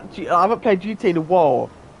played that. I haven't played GTA in a while.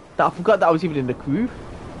 That I forgot that I was even in the queue.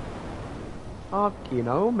 Okay,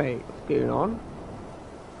 now, mate. What's going on?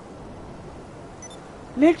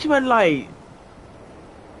 Literally, like,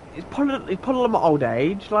 it's probably my old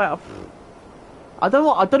age. Like, I don't know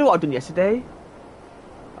what I done yesterday.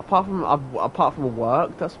 Apart from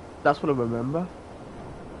work, that's what I remember.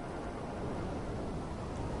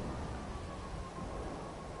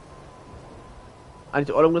 And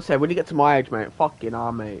all I'm gonna say, when you get to my age, mate, fucking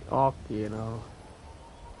hell, mate. Fucking hell.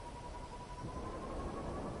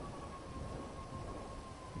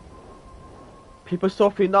 People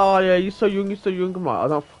stop thinking, oh yeah, you're so young, I'm like, I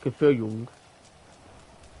don't fucking feel young.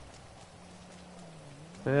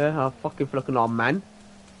 Yeah, I fucking feel like an old man.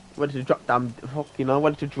 Ready to drop down, fucking hell,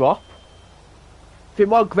 ready to drop. I think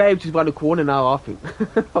my grave's just around the corner now, I think.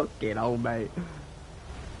 Fucking hell, mate.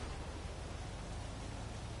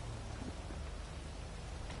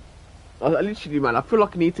 I literally, man, I feel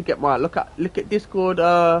like I need to get my, look at Discord,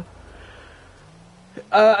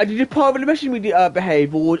 did you part of the message with the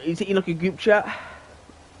behave, or is it in like a group chat?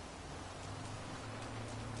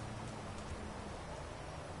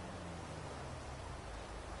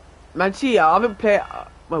 Man, see, I haven't played.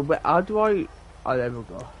 Well, how do I? Oh, there we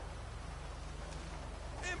go.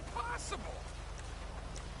 Impossible!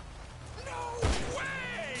 No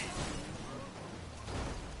way!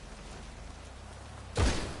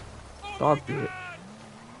 Oh Stop it.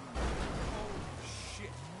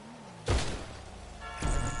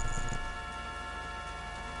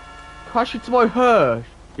 Crash it to my hearse,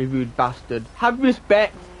 you rude bastard. Have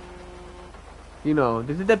respect. You know,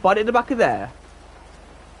 there's a dead body in the back of there.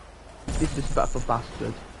 Disrespectful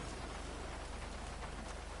bastard.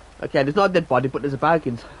 Okay, there's not a dead body, but there's a bag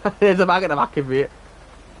in. There's a bag in the back of it.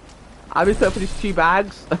 I'm just going for these 2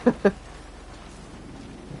 bags.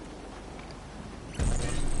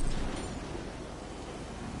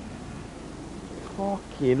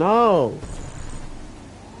 Fucking hell.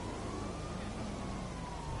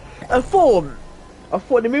 I thought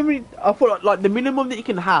like the minimum that you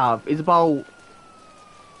can have is about.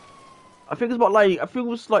 I think it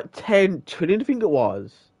was like 10 trillion. I think it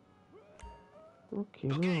was. Okay. Okay,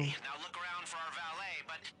 No. now look around for our valet,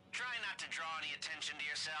 but try not to draw any attention to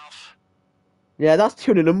yourself. Yeah, that's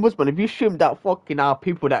 200 numbers, man. If you assume that fucking are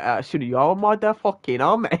people that actually you are, my they're fucking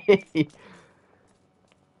are, mate.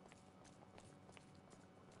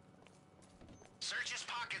 Search his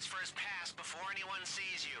pockets for his pass before anyone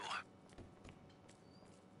sees you.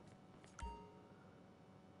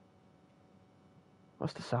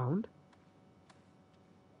 What's the sound?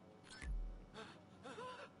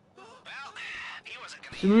 Well, he wasn't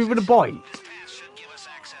gonna Is he moving a use it. bike? This pass should give us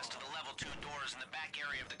access to the level 2 doors in the back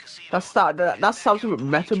area of the casino. That sounds a bit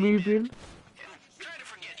meta moving. Try to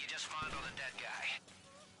forget you just fondled a dead guy.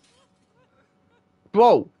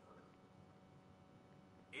 Bro.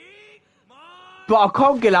 But I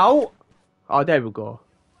can't get out. Oh, there we go.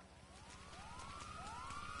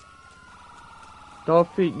 Don't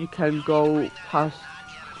think you can go past.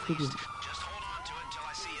 Just hold on to it until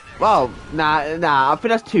I see you there. Well, nah. I think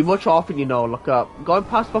that's too much often, you know. Like, going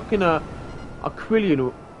past fucking a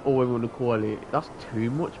quillion or whatever you want to call it. That's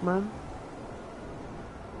too much, man.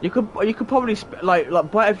 You could probably like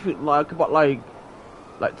buy everything like about like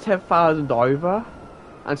 10,000 over,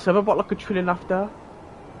 and some about like 1 trillion after.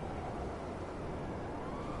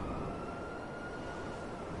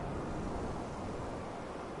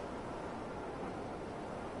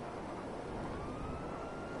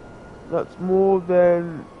 That's more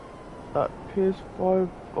than that PS5.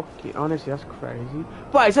 Okay, honestly, that's crazy.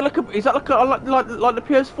 But is that like the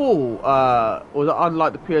PS4? Or is that on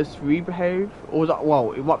like the PS3 behave? Or is that,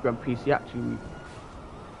 well, it might be on PC actually.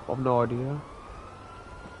 I've no idea.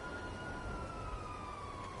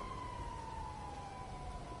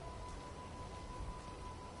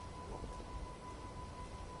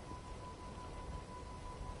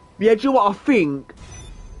 Yeah, do you know what I think?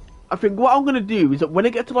 I think what I'm gonna do is that when I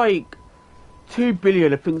get to like 2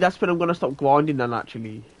 billion, I think that's when I'm gonna stop grinding. Then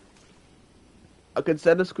actually, I can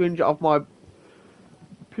send a screenshot of my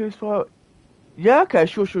PS5. Yeah, okay,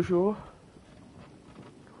 sure. Good job.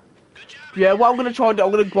 Yeah, what I'm gonna try and do,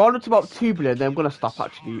 I'm gonna grind up to about 2 billion, then I'm gonna stop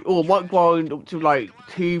actually. Or I might grind up to like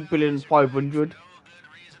 2,500,000,000, No good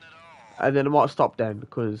reason at all. and then I might stop then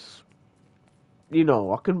because, you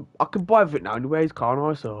know, I can buy it now anyways, can't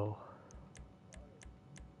I? So.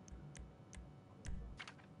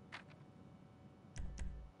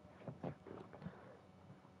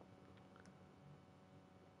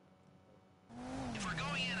 If we're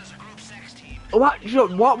going in as a group sex team, What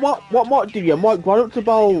might do you? I might grind up to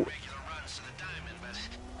about. regular runs to the diamond, but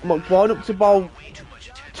I might grind up to about way too much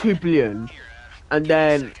attention. 2 billion, Here, and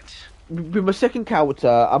then second. with my second character,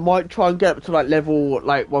 I might try and get up to like level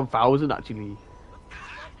like 1,000 actually.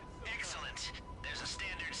 Excellent. There's a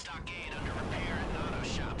standard stockade under repair at an auto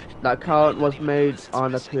shop. That account was made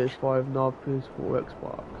on a PS5, not PS4,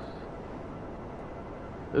 Xbox.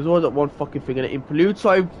 There's always that one fucking thing in it in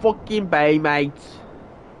Pluto fucking Bay, mate.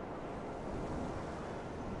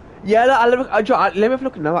 Yeah, let me have a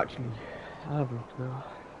look now actually. I'll have a look now.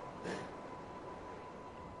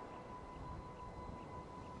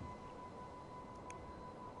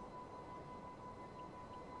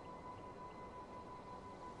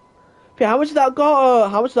 Okay, how much has that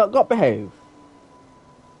got? How much has that got, behave?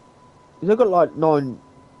 Has it got like 9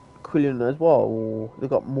 quillion as well, or they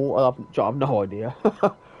got more? I have no idea.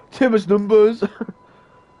 Too much numbers.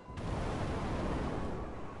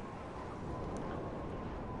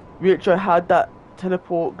 Rich, I had that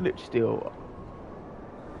teleport glitch still.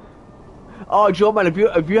 Oh, Joe, man, if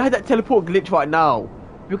you had that teleport glitch right now,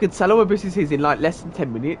 you could sell our businesses in like less than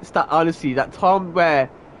 10 minutes. That honestly, that time where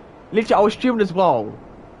literally I was streaming as well.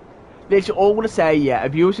 Literally, all I'm gonna say, yeah,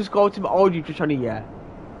 if you was just go to my old YouTube channel, yeah,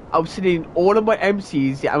 I was selling all of my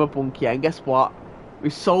MCs, yeah, I'm a bunkie, and guess what? We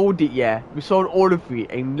sold it, yeah. We sold all of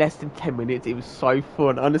it in less than 10 minutes. It was so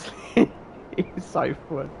fun, honestly. It was so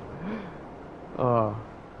fun. Oh.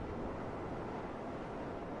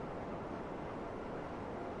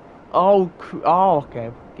 Oh,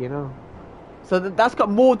 okay, you know. So that's got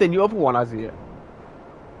more than your other one, has it?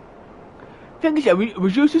 Thing is, yeah,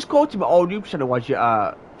 was you just go to my old YouTube channel, was you,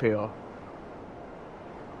 Phil?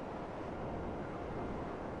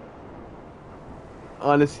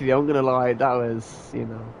 Honestly, I'm gonna lie, that was, you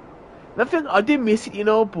know. I think I did miss it, you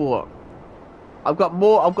know, but I've got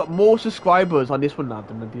more subscribers on this one now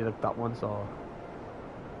than I did that one. So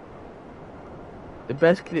the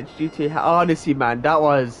best glitch GTA. Honestly, man, that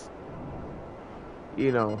was,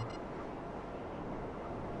 you know.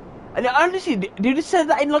 And honestly, did you say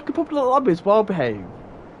that in like a popular lobby as well, Behave?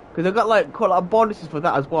 Because I got like quite a lot of bonuses for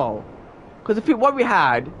that as well. Because I think what we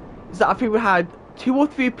had is that I think we had 2 or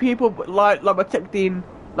 3 people like protecting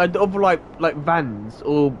like the other like vans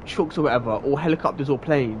or trucks or whatever, or helicopters or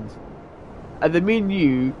planes. And then me and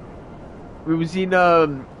you, we was in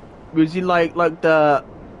like the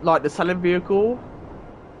selling vehicle,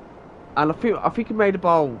 and I think we made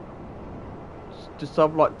about just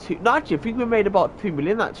have like 2. No, actually, I think we made about 3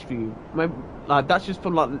 million that stream. Maybe, like that's just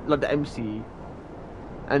from like the MC,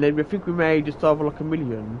 and then I think we made just over like 1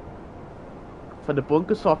 million for the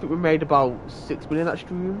bunker. So I think we made about 6 million that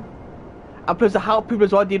stream. And plus, I help people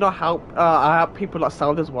as well. Do you know I help people like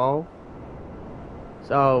sound as well.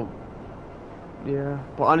 So. Yeah,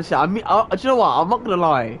 but honestly, do you know what? I'm not gonna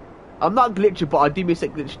lie. I'm not glitchy, but I do miss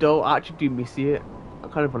that glitch though. I actually do miss it. I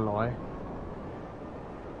can't even lie.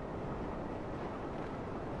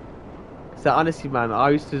 So honestly, man, I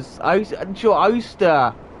used to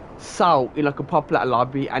sell in like a popular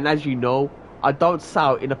lobby, and as you know, I don't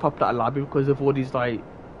sell in a popular lobby because of all these like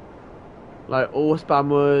all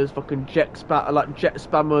spammers, fucking jet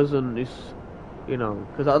spammers, and this, you know,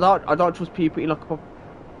 because I don't trust people in like a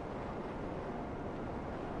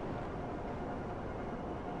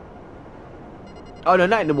Oh no,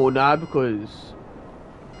 not anymore now because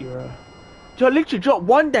yeah. So literally, just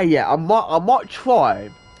one day, yeah, I might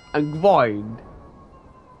try and grind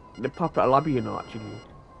the popular lobby, you know, actually.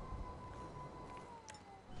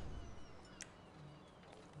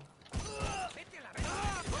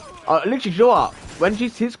 Literally, you know what? When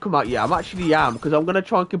GTs come out, yeah, because I'm gonna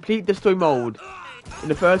try and complete the story mode in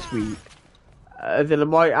the first week. Then I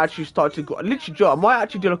might actually start to go. Literally, Joe, I might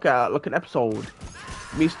actually do like an episode,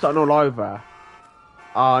 me starting all over.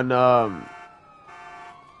 On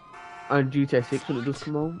GTA 6 when it does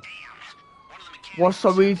come on. What's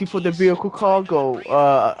so easy for the vehicle cargo?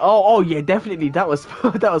 Oh yeah, definitely. That was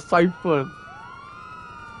that was so fun.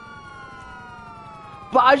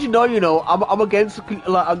 But as you know, I'm against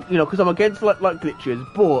because I'm against like glitches.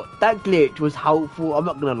 But that glitch was helpful. I'm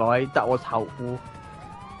not gonna lie, that was helpful.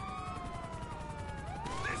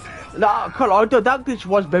 No, I can't lie, that glitch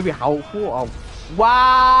was very helpful. Oh,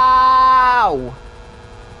 wow!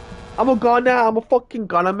 I'm a goner, I'm a fucking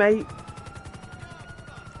goner, mate.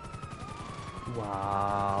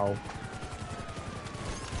 Wow.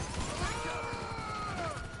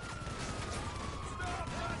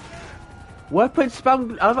 Weapon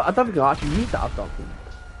spam. I don't think I actually used that. I don't think.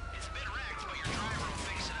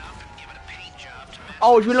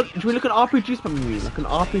 Oh, do we look at RPG spam? You mean like an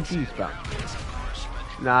RPG spam?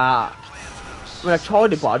 Nah. I mean, I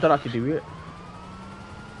tried it, but I don't have to do it.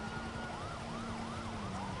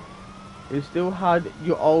 You still had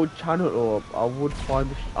your old channel up, I would find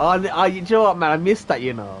the you know what, man, I missed that,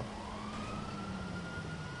 you know.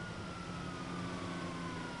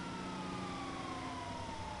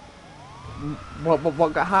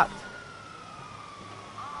 What got hacked?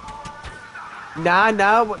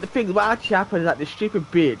 Nah, what actually happened is that this stupid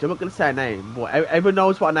bitch, I'm not gonna say her name, but everyone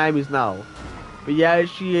knows what her name is now. But yeah,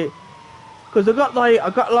 because I got like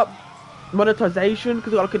monetization,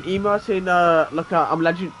 because I got like an email saying I'm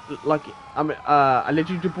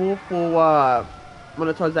eligible for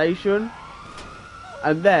monetization,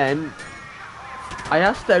 and then I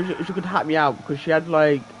asked her if she could help me out because she had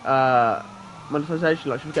like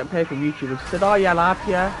monetization, like she was getting paid from YouTube, and she said, "Oh yeah, I'll help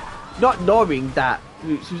you," not knowing that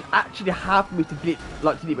she was actually helping me to delete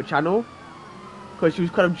my channel because she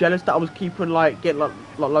was kind of jealous that I was keeping getting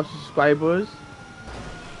lots of subscribers,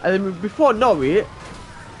 and then before I know it,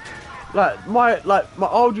 my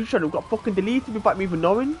old YouTube channel got fucking deleted without me even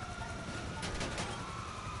knowing.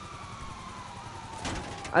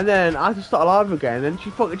 And then I had to start live again, and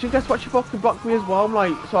guess what? She fucking blocked me as well. I'm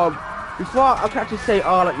like, so before I can actually say,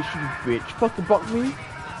 oh, like you stupid bitch, she fucking blocked me.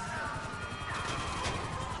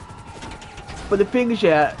 But the thing is,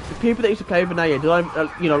 yeah, the people that used to play with her, yeah,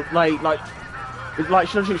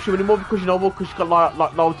 she doesn't shoot anymore because because she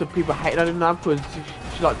got loads of people hating on her now because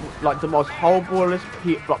she's like the most horriblest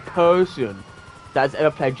person that has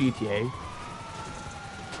ever played GTA.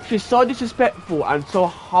 She's so disrespectful and so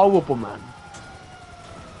horrible, man.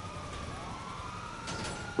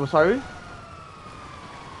 I'm sorry?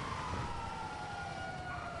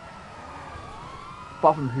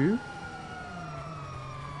 Apart from who?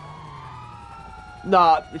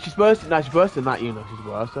 Nah, she's worse than that, you know, she's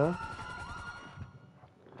worse, huh?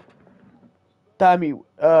 Damn it,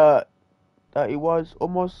 that it was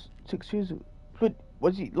almost 6 years ago. But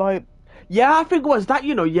was it like? Yeah, I think it was that.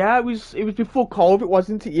 Yeah, it was. It was before COVID,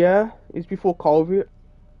 wasn't it? Yeah, it was before COVID.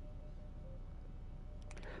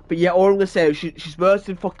 But yeah, all I'm gonna say is she's worse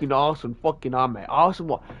than fucking Arson. Fucking hell, mate. Arson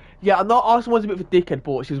what? Yeah, I know Arson was a bit of a dickhead,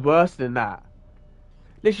 but she's worse than that.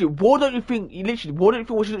 Literally, why don't you think? Literally, why don't you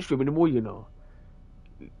think she doesn't stream anymore?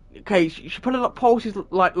 Okay, she put a lot of posts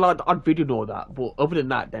like on video and all that, but other than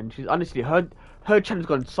that, then she's honestly her channel's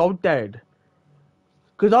gone so dead.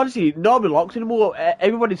 Because honestly, nobody likes anymore.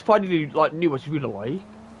 Everybody's finding it like new what she really like.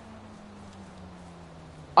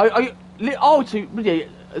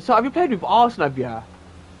 So have you played with Arsenal? Have you?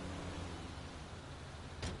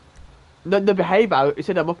 No, the behaviour. It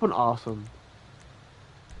said I'm up on Arsenal.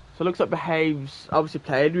 So it looks like behaves obviously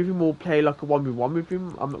played with him or play like a 1v1 with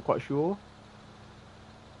him. I'm not quite sure.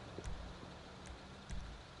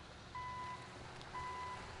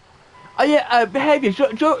 Oh yeah, behaviour. Do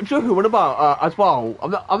you know who? What about as well?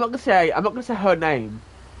 I'm not gonna say her name.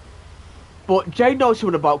 But Jade knows who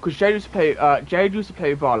I'm about because Jade used to play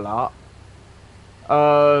with her a lot.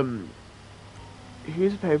 Who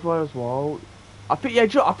used to play with her as well? I think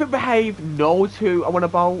I think Behave knows who I'm on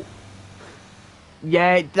about.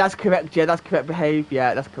 Yeah, that's correct. Yeah, that's correct. Behave.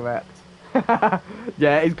 Yeah, that's correct.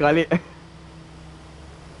 Yeah, he's got it.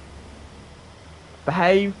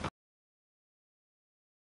 Behave.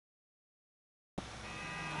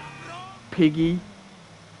 Piggy.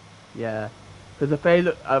 Yeah, because the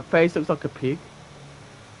face looks like a pig.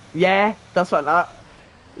 Yeah, that's what that.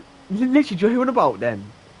 Literally, do you know who I'm about then?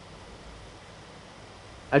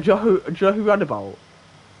 And do you know who we're on about?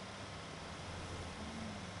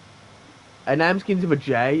 Her name's begins with a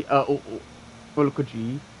J, or like a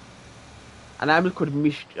G. And I'm just called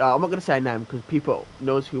Mish. I'm not gonna say her name because people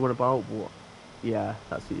knows who we're about. But yeah,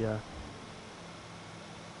 that's it. Yeah.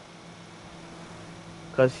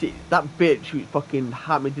 Cause that bitch who fucking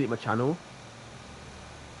had me delete my channel.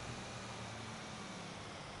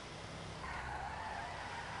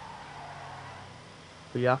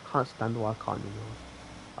 But yeah, I can't stand why I can't anymore.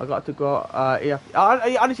 I got to go. Yeah.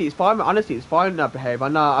 Honestly, it's fine. Honestly, it's fine. Behave.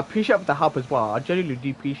 And I appreciate the help as well. I genuinely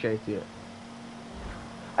do appreciate it.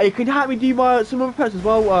 Hey, can you help me do some other posts as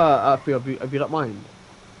well? Phil, if you don't mind.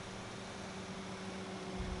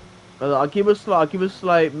 I'll give us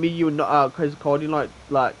like me, you, and Crazy Cody like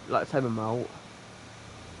same amount.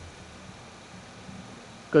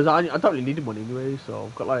 Because I don't really need the money anyway, so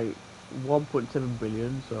I've got like 1.7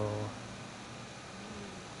 billion. So.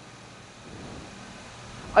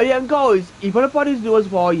 Oh yeah, and guys, if anybody's new as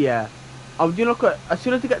well, yeah, I'm doing like as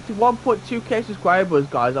soon as I get to 1.2k subscribers,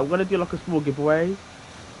 guys, I'm gonna do like a small giveaway.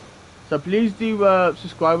 So please do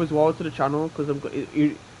subscribe as well to the channel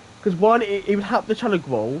because one, it would help the channel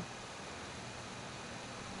grow.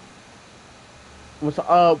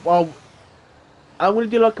 Well, I'm gonna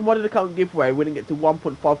do like a modded account giveaway when it gets to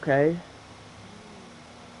 1.5k.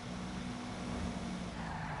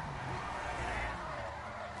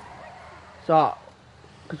 So,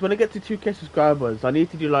 because when I get to 2k subscribers, I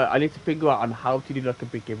need to figure out on how to do like a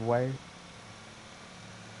big giveaway.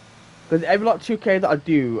 Because every like 2k that I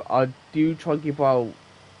do try and give out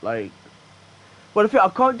like. Well, I think I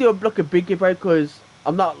can't do like a big giveaway because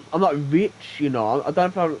I'm not rich, you know. I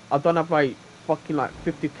don't have like fucking like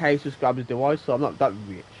 50k subscribers, do I? So I'm not that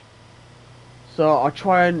rich. So I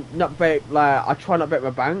try not break my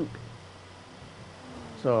bank.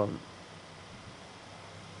 So.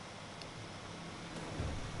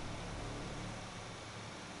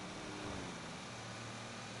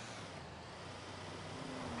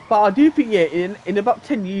 But I do think, yeah, in about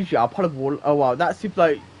 10 years, yeah, I'll probably will. Oh wow, that seems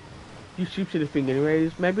like YouTube should thing,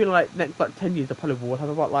 anyways. Maybe like next like 10 years, I probably will have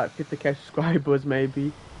about like 50k subscribers,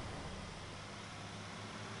 maybe.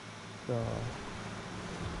 So.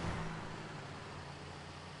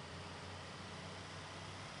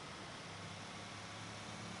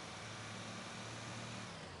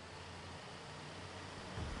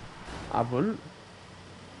 I wouldn't.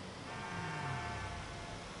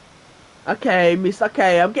 Okay, miss,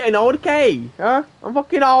 okay, I'm getting old, okay? Huh? I'm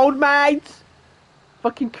fucking old, mate!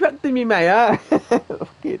 Fucking correcting me, mate, huh?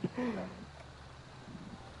 Fucking...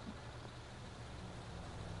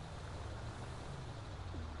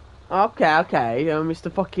 Okay,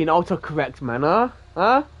 Mr. fucking autocorrect, man, huh?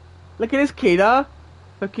 Huh? Look at this kid, huh?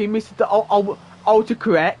 Fucking Mr.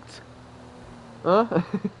 Autocorrect. Huh?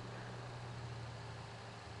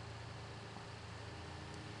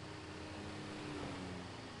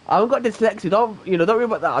 I haven't got dyslexia, don't worry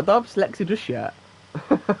about that. I don't have dyslexia just yet.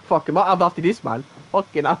 Fucking might have after this, man.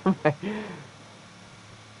 Fucking hell, mate.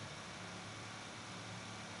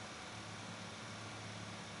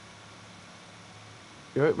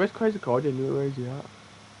 Where's Crazy Cody anyway? Where is he at?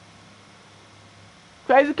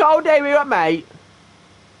 Crazy cold day, we up, mate.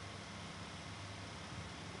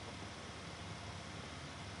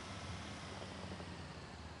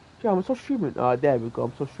 Yeah, I'm so streaming. There we go.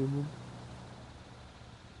 I'm so streaming.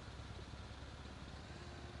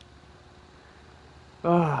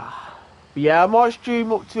 Yeah, I might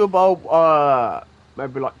stream up to about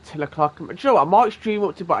maybe like 10 o'clock. Do you know what? I might stream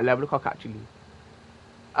up to about 11 o'clock actually.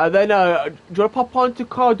 And then do you want to pop on to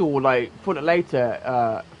COD or like for it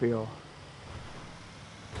later, Theo?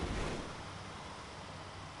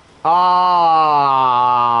 Ah,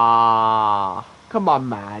 come on,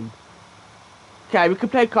 man. Okay, we can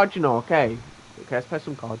play COD, you know. Okay, let's play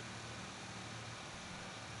some COD.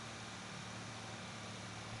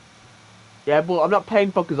 Yeah, but I'm not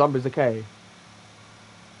playing fucking zombies, okay?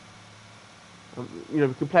 You know,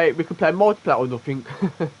 we can play multiplayer or nothing.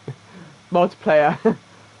 Multiplayer.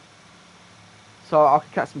 So I can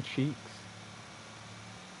catch some cheeks.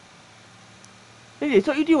 It's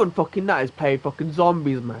what you do on fucking that is play fucking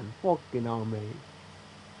zombies, man. Fucking hell, mate.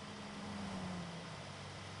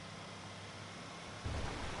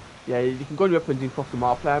 Yeah, you can go to weapons in fucking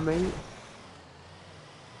multiplayer, mate.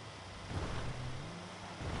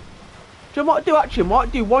 So I might do actually, I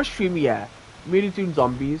might do one stream, yeah. Really doing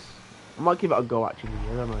zombies. I might give it a go actually,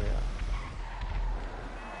 I don't know, yeah.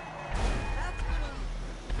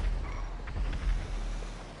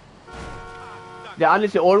 Yeah,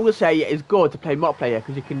 honestly, all I'm gonna say is good to play multiplayer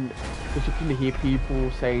because you can hear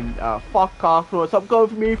people saying fuck off or stop going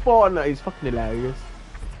for me Fortnite. It's fucking hilarious.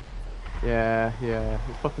 Yeah,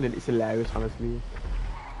 it's hilarious, honestly.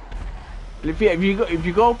 If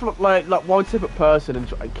you go for like one separate person and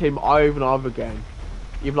kill him over and over again,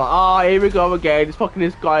 you're like, ah, here we go again. It's fucking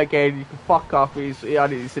this guy again. You can fuck off. It's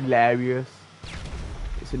hilarious.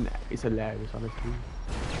 It's hilarious, honestly.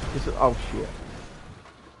 Oh shit.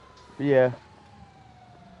 Yeah.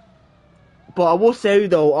 But I will say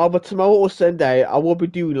though, either tomorrow or Sunday, I will be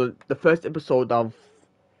doing the first episode of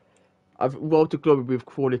Road to Glory with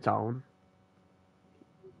Crawley Town.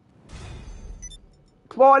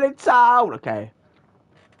 Crawley Town! Okay.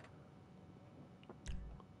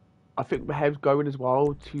 I think Behav's going as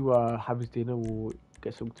well to have his dinner or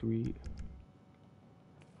get something to eat.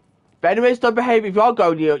 But anyways, don't Behave. If you are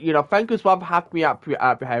going, you know, thank you so much for having me at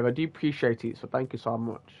Behave. I do appreciate it, so thank you so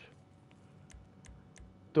much.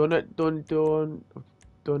 I've done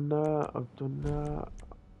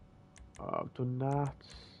that.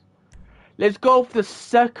 Let's go for the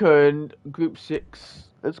second group 6.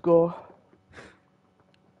 Let's go.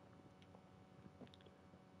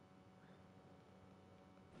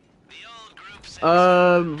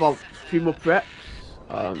 Well, 3 more preps.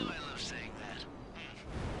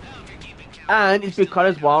 And it's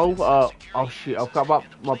because as well, oh shit, I've got about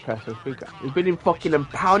my press. We've been in fucking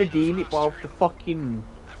impounded in it by the fucking,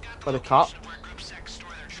 by the cops.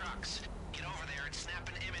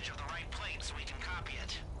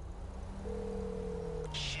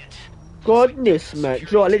 Goodness, man.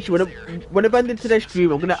 Joe, literally, when I've ended today's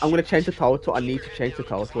stream, I'm gonna change the title. I need to change the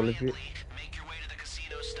title of it.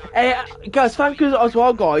 Hey, guys, thank you as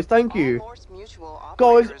well, guys. Thank you.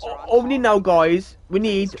 Guys, only now, guys. We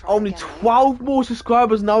need only 12 more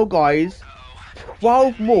subscribers now, guys.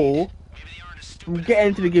 12 more. From getting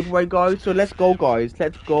into the giveaway, guys. So let's go, guys.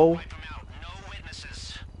 Let's go.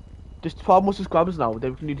 Just 12 more subscribers now.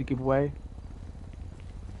 Then we can do the giveaway.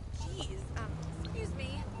 Excuse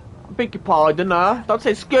me. I beg your pardon, Don't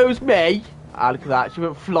say excuse me. Ah, look at that. She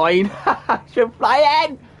went flying. She went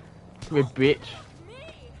flying. Come here, bitch.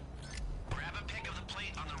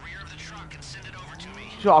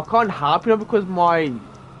 So I can't help you because my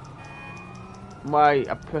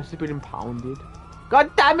purse has been impounded.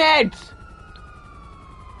 God damn it!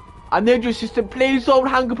 I need your assistant. Please don't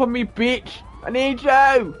hang up on me, bitch. I need you.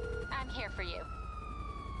 I'm here for you.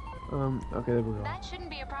 Okay, there we go. That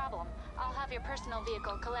shouldn't be a problem. I'll have your personal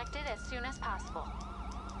vehicle collected as soon as possible.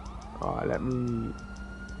 Alright, let me...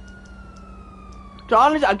 So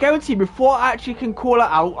honestly, I guarantee before I actually can call it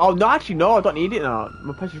out... Oh, no, actually, no, I don't need it now.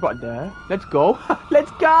 My purse is right there. Let's go. Let's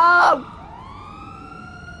go!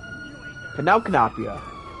 Okay, now can I help you?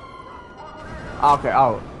 Okay,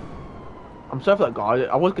 oh. I'm sorry for that, guy.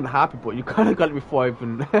 I was gonna help you, but you kind of got it before I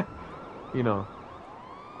even... you know.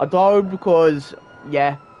 I died because...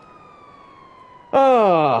 Yeah.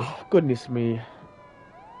 Oh, goodness me.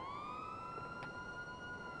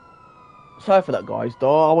 Sorry for that, guys,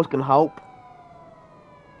 though. I was gonna help.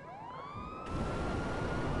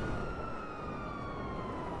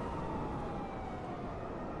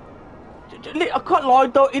 I can't lie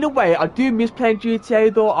though, in a way, I do miss playing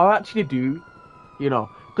GTA though, I actually do, you know,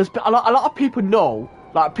 because a lot of people know,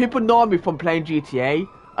 like, people know me from playing GTA,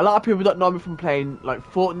 a lot of people don't know me from playing like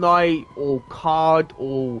Fortnite or COD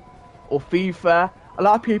or FIFA. A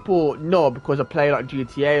lot of people know because I play like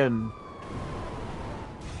GTA and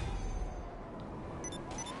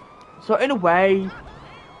so in a way,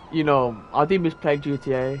 you know, I do miss playing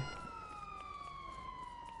GTA.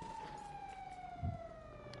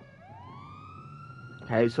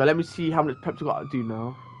 Okay, so let me see how much preps I got to do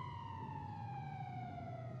now.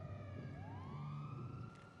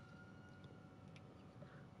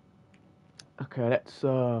 Okay, let's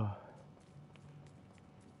Oh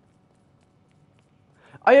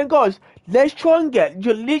yeah, guys, let's try and get,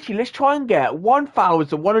 literally, let's try and get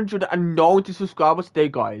 1,190 subscribers today,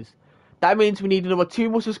 guys. That means we need another 2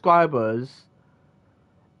 more subscribers.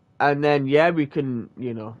 And then, yeah, we can,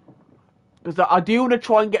 you know. Because I do want to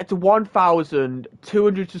try and get to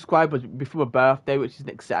 1,200 subscribers before my birthday, which is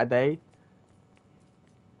next Saturday.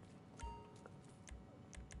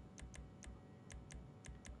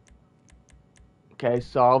 Okay,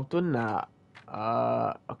 so I've done that.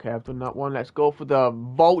 Okay, I've done that one. Let's go for the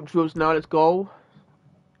Vault Drills now. Let's go.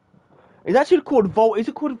 It's actually called Vault. Is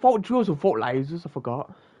it called Vault Drills or Vault Lasers? I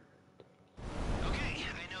forgot. Okay,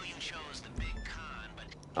 I know you chose the big con, but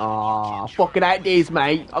Ah, fucking out these,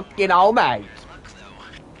 mate. Fucking hell, mate. luck though.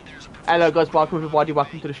 There's a Hello, guys. Welcome, everybody.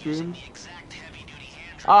 Welcome to the stream. the exact heavy-duty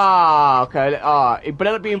hand Ah, okay. It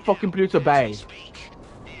better not be in fucking Pluto Bay. speak.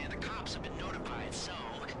 And the cops have been notified, so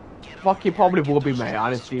get Fucking probably will be, mate.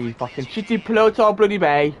 Honestly, fucking shitty Pluto bloody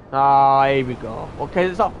Bay. Ah, here we go. Okay,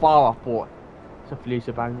 it's not far, I thought. It's a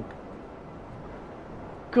Felicia Bank.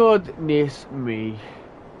 Goodness me.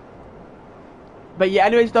 But yeah,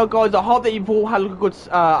 anyways, though, guys, I hope that you've all had a good.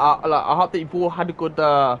 I hope that you've all had a good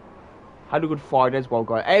Friday as well,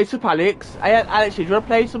 guys. Hey, what's up, Alex? Hey, Alex, do you want to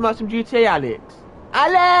play some GTA, Alex?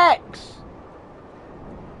 Alex!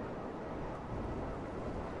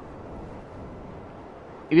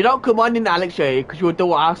 If you don't come on in, Alex, yeah, because you're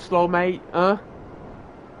a ass slow, mate, huh?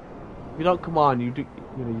 If you don't come on, you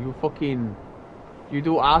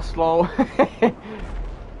do ass slow.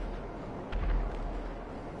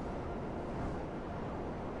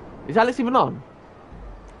 Is Alex even on?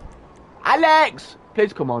 Alex!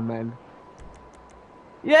 Please come on, man.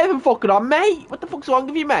 You ain't even fucking on, mate. What the fuck's wrong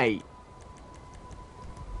with you, mate?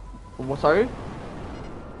 What, sorry? You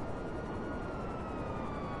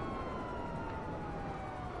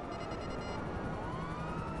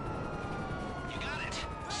got it.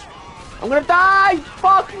 I'm gonna die!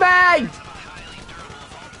 Fuck me!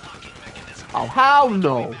 Oh, hell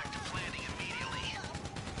no.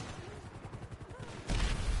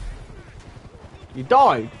 You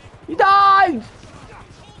died! You died!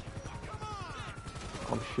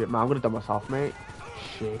 Oh shit, man, I'm gonna die myself, mate.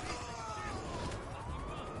 Shit.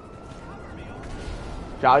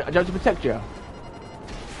 Do I have to protect you?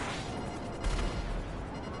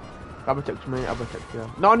 I'll protect you, mate. I'll protect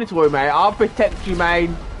you. No need to worry, mate. I'll protect you, mate.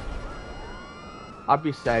 I'll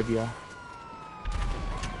be saviour.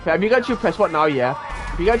 Okay, have you got your press? What now, yeah?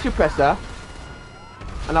 If you got your presser,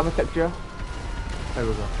 and I'll protect you. There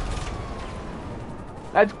we go.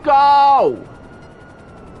 Let's go!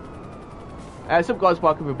 What's up, guys?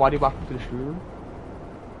 Welcome, everybody. Welcome to the stream.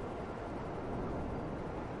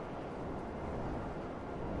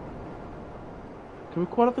 Can we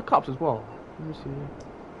call up the cops as well? Let me see.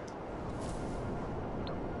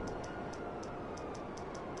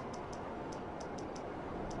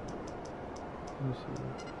 Let me see.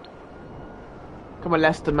 Come on,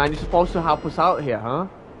 Lester, man. You're supposed to help us out here, huh?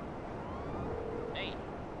 Hey,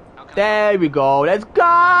 I'll come There we go. Let's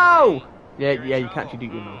go! Yeah, yeah, you can't actually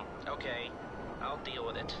do it, you know. Okay, I'll deal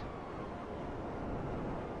with it.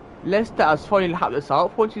 Lester has finally helped us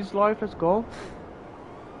out for his life. Let's go.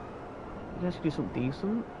 Let's do something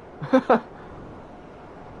decent. Alright,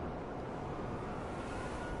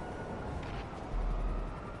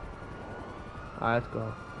 let's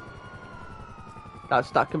go. That's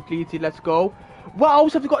that completed. Let's go. What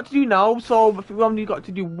else have we got to do now? So I think we've only got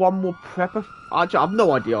to do one more prep. Actually, I have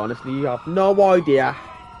no idea. Honestly, I have no idea.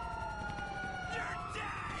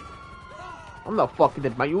 I'm not fucking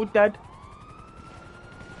dead, mate. You're dead.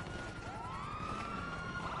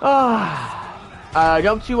 You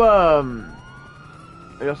have to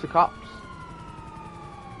arrest the cops.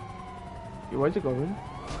 Where's it going?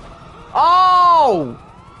 Oh!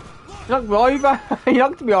 You knocked me over. You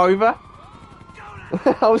knocked me over.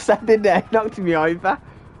 I was standing there. You knocked me over.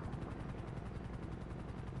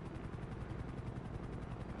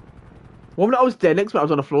 One minute I was dead, next minute I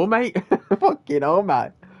was on the floor, mate. Fucking hell,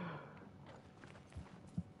 man.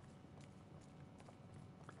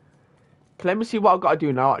 Let me see what I've got to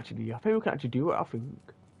do now, actually. I think we can actually do it, I think.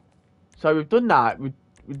 So we've done that.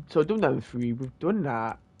 So we've done that in 3. We've done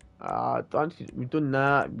that. We've done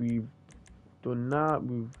that. We've done that.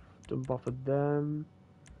 We've done both of them.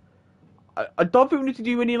 I don't think we need to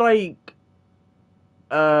do any like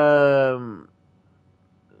the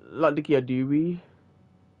Kia, do we?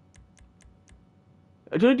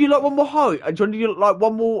 Do you want to do like one more height? Do you want to do like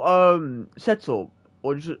one more setup,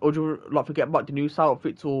 or do you like forget about the new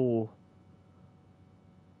outfits or?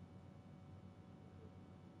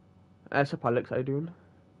 What's up, Alex? How you doing?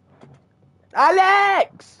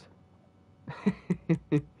 Alex!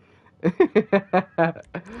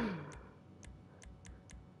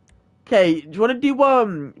 Okay, do you want to do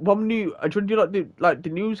one new? Do you want to do like the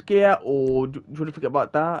news gear, or do you want to forget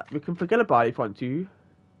about that? We can forget about it if you want to.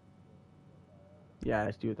 Yeah,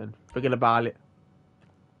 let's do it then. Forget about it.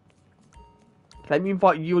 Let me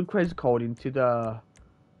invite you and Crazy Code into the.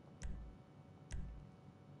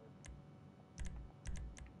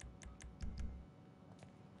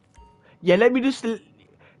 Yeah, let me just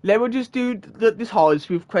do this house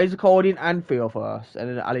with Crazy Coding and Theo first, and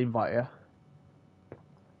then I'll invite you.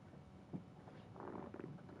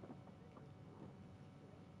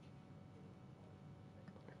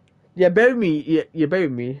 Yeah, bear with me. Yeah, bear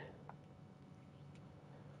with me.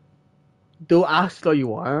 Don't ask how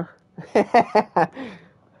you are.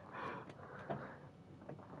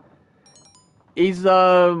 Is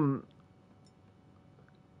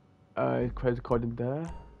Crazy Coding there?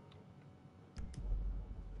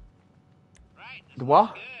 Right, this The looks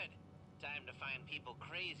what? good. Time to find people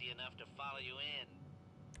crazy enough to follow you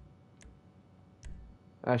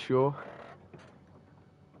in. Sure.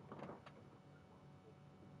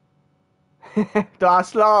 Don't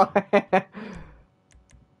ask long.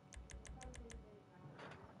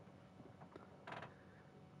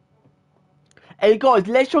 Hey guys,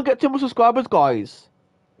 let's try and get 2 more subscribers, guys.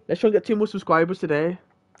 Let's try and get 2 more subscribers today.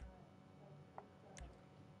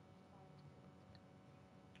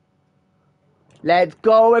 Let's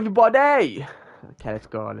go, everybody! Okay, let's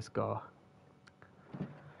go.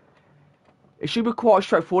 It should be quite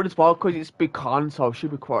straightforward as well, because it's big con, so it should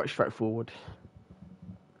be quite straightforward.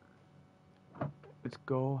 Let's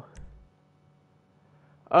go.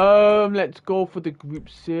 Let's go for the group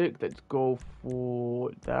 6. Let's go for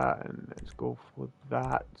that, and let's go for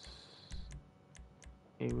that.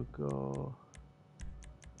 Here we go.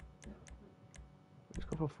 Let's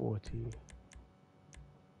go for 40.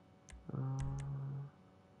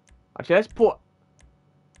 Actually, let's put.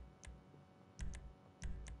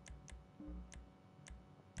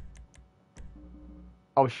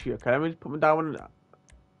 Oh shit! Okay, let me just put that one.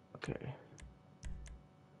 Okay.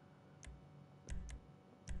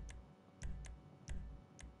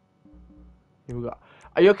 Here we go.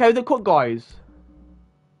 Are you okay with the cut, guys?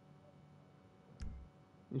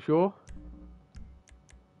 You sure?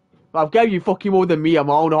 Well, I've gave you fucking more than me on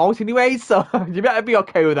my own house anyway, so you better be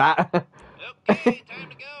okay with that. Okay, time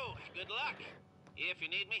to go. Good luck. If you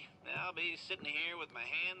need me, I'll be sitting here with my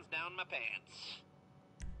hands down my pants.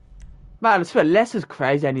 Man, I swear, Les is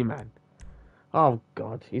crazy, any man. Oh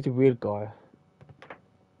god, he's a weird guy.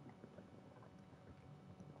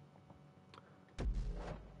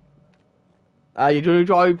 You do want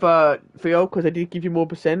to drive, Theo? Because I did give you more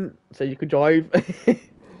percent, so you could drive.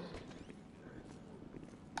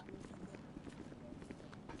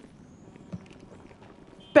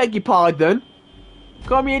 Beg your pardon.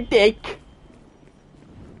 Call me a dick.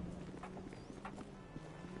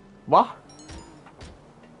 What?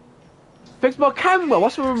 Fix my camera.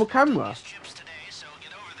 What's wrong with my camera? Chips today, so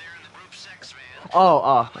get over there in the group 6, man.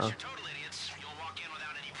 Oh. Unless you're total idiots, you'll walk in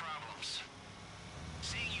without any problems.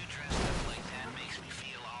 Seeing you dressed up like that makes me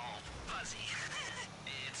feel all fuzzy.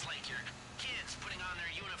 It's like your kids putting on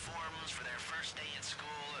their uniforms for their first day at school.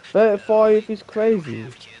 35 is crazy.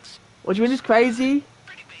 What do you mean it's crazy?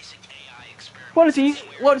 Pretty basic AI experiment. What is he?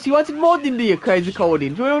 What is he wanting more than the Crazy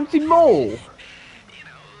Coding? Do you want him more? You know,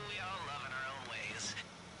 we all love in our own ways.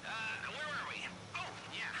 Where were we? Oh,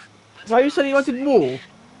 yeah. Why are you saying you wanted more?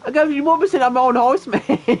 I gave you more percent on my own house,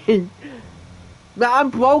 mate. Man, I'm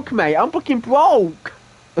broke, mate. I'm fucking broke.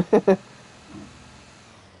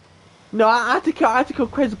 No, I had to kill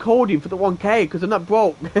Crazy Coding for the 1K because I'm not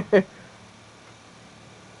broke.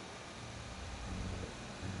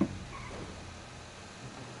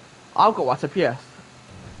 I've got WhatsApp, yes.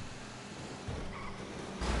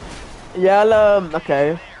 Yeah,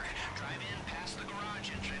 okay. Drive in past the garage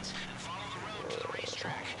entrance and follow the road to the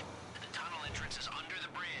racetrack. The tunnel entrance is under the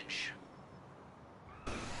bridge.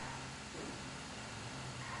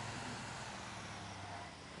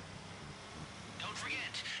 Don't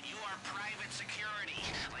forget, you are private security,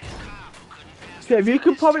 like a cop who couldn't pass. Yeah, if you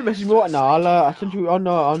can probably message me right now, I'll send you on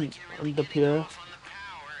the pier.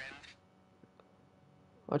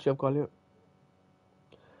 Actually, I've got it.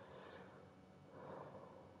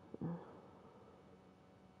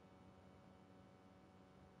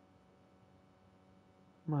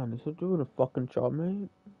 Man, this is doing a fucking job, mate.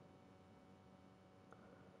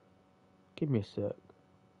 Give me a sec.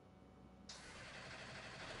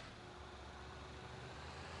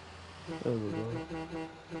 There we go.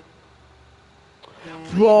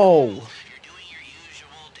 Bro! You're doing your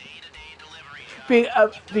usual day-to-day delivery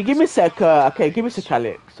job. Give me a sec, okay, give me a sec,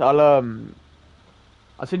 Alex. I'll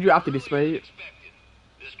send you after this, mate.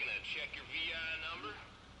 Just gonna check your VI number.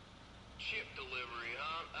 Chip delivery,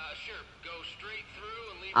 huh? Sure. Go straight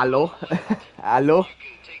through and leave. Hello? Hello? You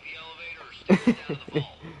can take the elevator or stairs down the vault.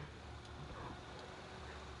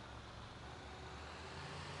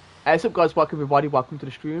 Hey, what's up, guys? Welcome, everybody. Welcome to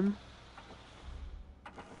the stream.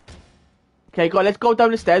 Okay, guys, let's go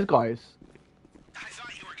down the stairs, guys. I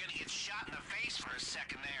thought you were gonna get shot in the face for a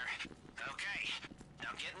second there. Okay. Now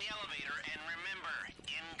get in the elevator and remember,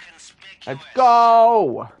 inconspicuous. Let's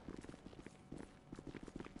go!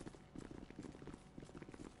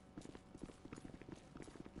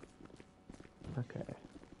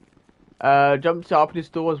 Okay. Jump to open this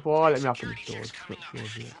door as well. Let me open this door. Security check's coming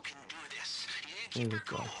up. You can do this. There we Keep go. your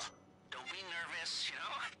cool. Don't be nervous, you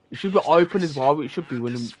know? It should be open as well. It should be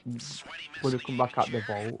when we come back out the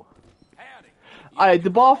vault. Howdy. The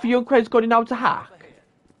bar for young crazy going out to hack.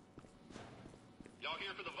 Y'all here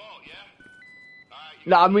for the vault, yeah?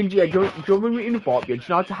 No, I mean, yeah, do you remember in the vault? Yeah, do you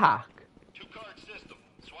know how to hack? Two-card system.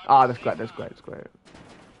 Swipe Ah, that's great, that's great, that's great.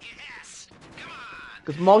 Yes. Come on.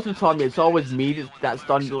 Because most of the time it's always me that's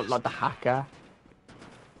done like the hacker,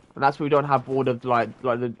 and that's why we don't have all of I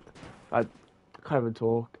can't even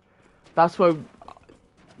talk. That's why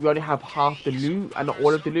we only have half the loot and not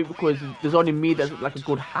all of the loot because there's only me that's like a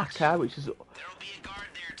good hacker, which is. There'll be a guard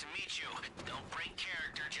there to meet you. Don't break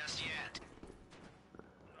character just yet.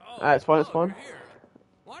 It's fine, it's fine. You're here.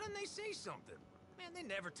 Why didn't they say something? Man, they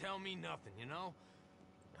never tell me nothing, you know?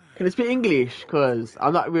 Can it speak English? Because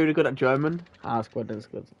I'm not really good at German. Ah, that's good, that's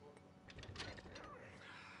good.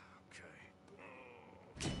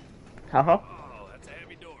 Okay. Haha. Oh, that's a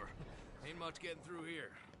heavy door. Ain't much getting through here.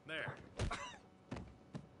 There.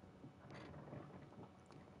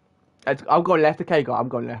 I'm going left, okay, I'm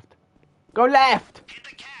going left. Go left! Hit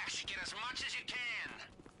the cash. Get as much as you can.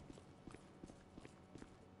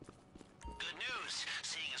 Good news.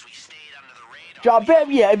 Seeing as we stayed under the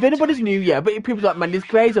radar. Yeah, if anybody's new, yeah, but people's like, man, this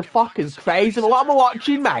crazy fucking's crazy. What am I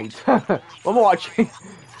watching, mate? What am I watching? If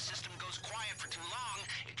the system goes quiet for too long,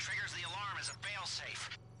 it triggers the alarm as a failsafe.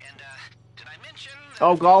 And did I mention that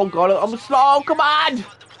Oh god, I'm slow, come on!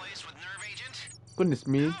 flood the place with nerve agent? Goodness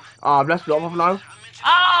me. Ah, I've left it off now.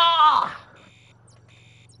 Ah!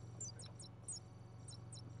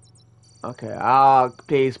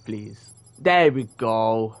 Okay, please. There we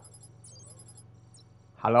go.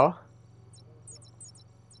 Hello?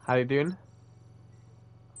 How you doing?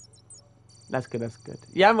 That's good, that's good.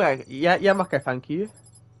 Yeah, I'm okay. Yeah, I'm okay, thank you.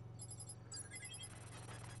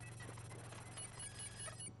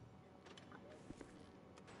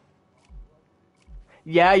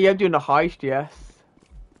 Yeah, I'm doing a heist, yes.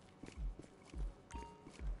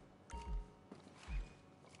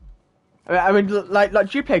 I mean, like,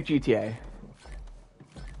 do you play GTA?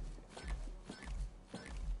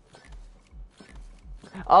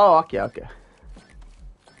 Oh, okay.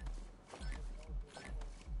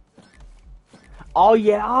 Oh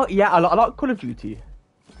yeah, I like Call of Duty.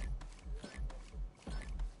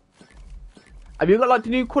 Have you got like the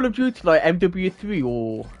new Call of Duty, like MW3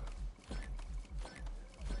 or?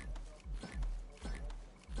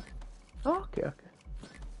 Oh, okay.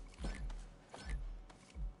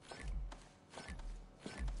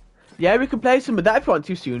 Yeah, we can play some of that if you want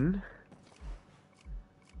to soon.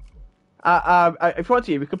 If you want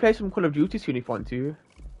to, we can play some Call of Duty soon if you want to.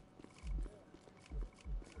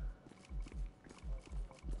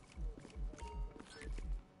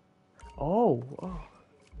 Oh.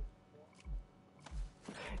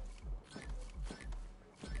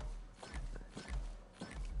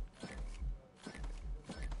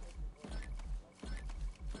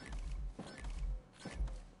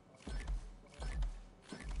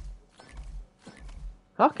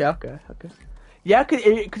 Okay. Yeah, cause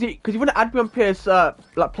you wanna add me on PS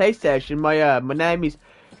like PlayStation. My name is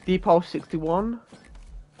Deepole61.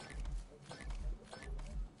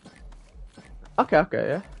 Okay,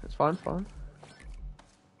 yeah, that's fine.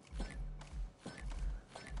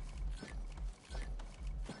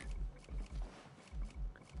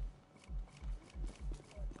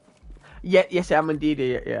 Yeah, yes, I'm indeed.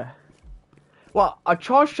 Yeah. Well, I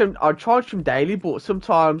charge them daily, but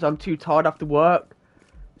sometimes I'm too tired after work,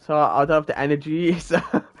 So I don't have the energy. So.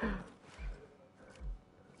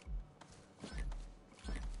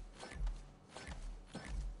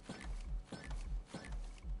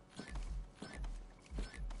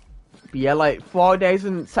 But yeah, like Fridays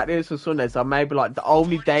and Saturdays and Sundays are maybe like the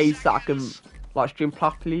only days that I can like stream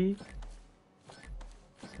properly.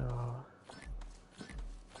 So,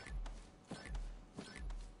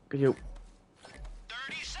 cause you.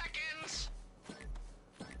 30 seconds.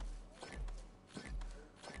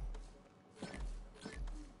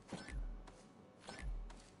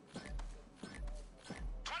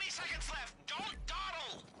 20 seconds left. Don't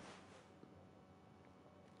dawdle.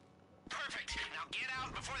 Perfect. Now get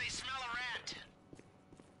out before they smell a rat.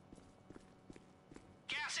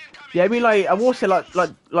 Gas incoming. Yeah, I mean, like I will say, like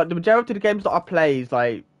the majority of the games that I play is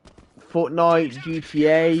like Fortnite,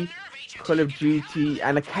 GTA, Call of Duty,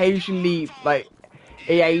 and occasionally like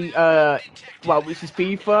EA. Well, which is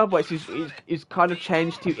FIFA, but it's kind of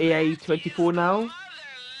changed to EA 24 now.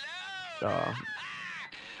 So.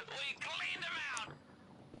 We cleaned them out.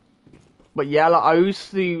 But yeah, like I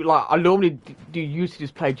used to, like I normally used to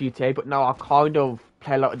just play GTA, but now I kind of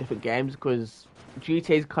play a lot of different games because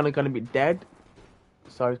GTA is kind of gonna be dead,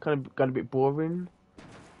 so it's kind of gonna be boring.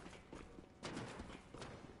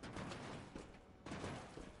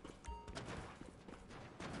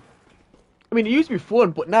 I mean, it used to be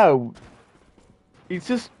fun, but now it's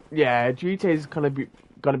just GTA is kind of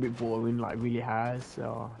gonna be boring, like it really has.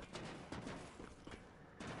 So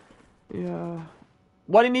yeah.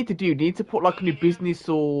 What you need to do, you need to put like a new business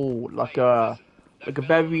or like a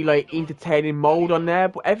very like entertaining mode on there.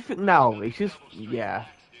 But everything now, it's just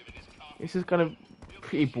it's just kind of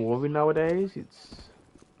pretty boring nowadays. It's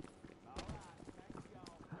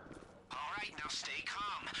All right, now stay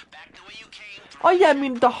calm. Back the way you came. oh yeah, I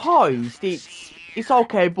mean the heist, it's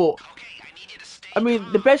okay, but Okay, I need you to stay I mean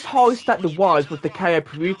the calm. best heist that there was the KO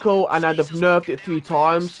Perico, and I've nerfed it 3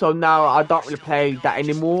 times, so now I don't really play that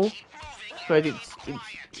anymore. So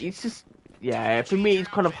it's just for me it's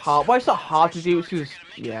kind of hard. Well, it's not hard to do. It's just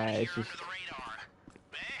it's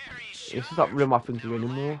just not really my thing to do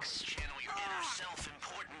anymore.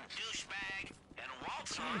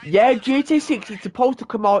 Yeah, GTA 6 is supposed to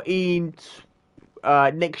come out in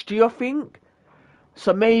next year, I think.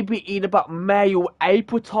 So maybe in about May or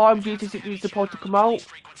April time, GTA 6 is supposed to come out.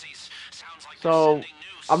 So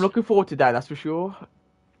I'm looking forward to that. That's for sure.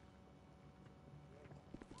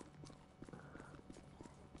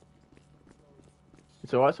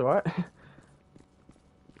 It's alright, it's alright.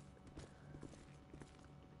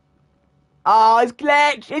 Oh, it's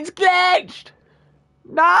glitched! It's glitched!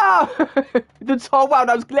 No! It did so well,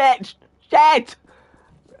 that was glitched! Shit!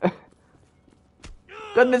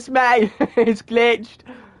 Goodness me! It's glitched!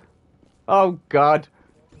 Oh god.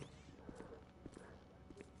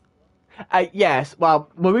 Yes, well,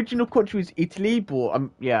 my original country was Italy, but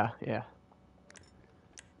yeah.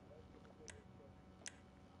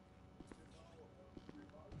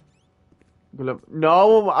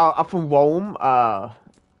 No, I'm from Rome.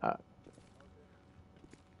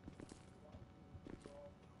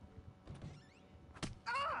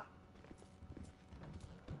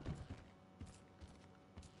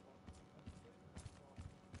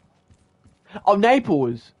 Oh,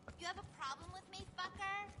 Naples. You have a problem with me,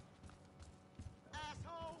 fucker?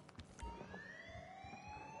 Asshole!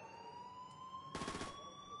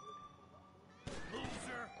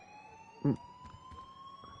 Loser!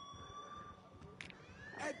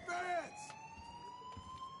 Advance!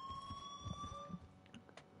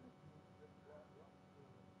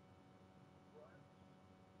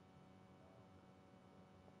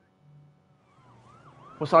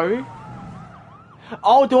 What, sorry?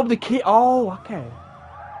 Oh, they want the key. Oh, okay.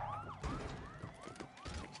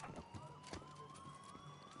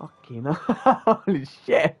 Fucking holy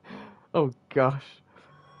shit. Oh gosh.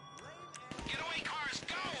 Getaway cars,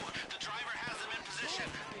 go! The driver has them in position.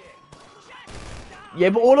 Yeah,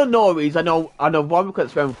 but all I know is I know one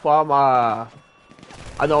because from I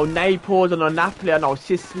know Naples, I know Napoli, I know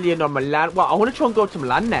Sicily, I know Milan. Well, I want to try and go to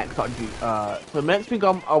Milan next. So the next thing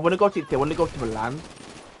I want to go to Italy. I want to go to Milan.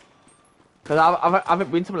 Because I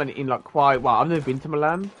haven't been to Milan in like quite. Well, I've never been to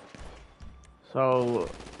Milan. So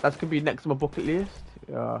that's gonna be next on my bucket list.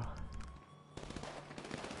 Yeah.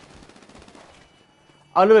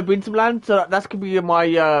 I've never been to Milan, so that's gonna be my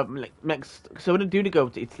next. So when I do go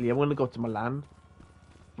to Italy, I'm gonna go to Milan.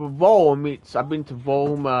 But Rome, I've been to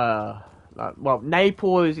Rome. Well,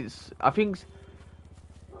 Naples. I think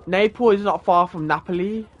Naples is not far from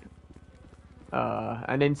Napoli.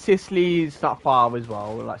 And then Sicily is not far as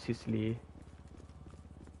well, like Sicily.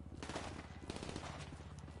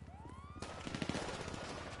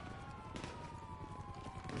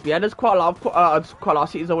 Yeah, there's quite a lot of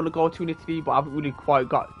cities I want to go to in Italy, but I haven't really quite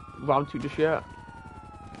got round to just yet.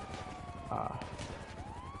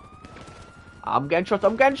 I'm getting shot.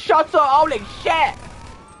 I'm getting shot. So holy shit!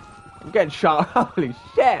 I'm getting shot. Holy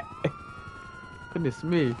shit! Goodness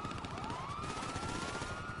me.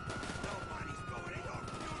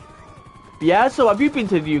 Yeah. So have you been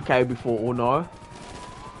to the UK before or no?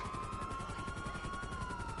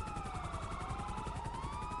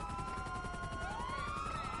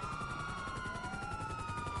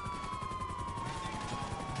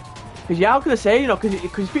 Cause yeah, I was gonna say, you know, cause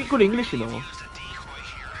you speak good English, you know. Used a decoy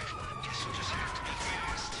here. Guess you'll just have to be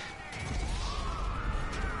fast.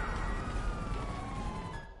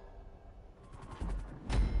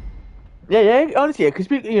 Yeah, honestly, yeah, cause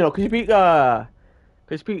speak, you know, cause you speak like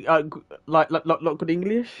good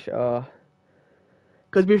English.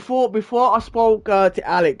 Cause before I spoke to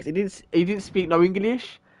Alex, he didn't speak no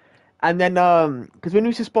English, and then cause when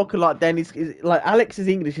we just spoke a lot, then it's like Alex's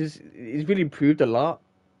English is really improved a lot.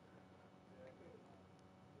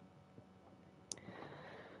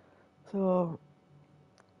 So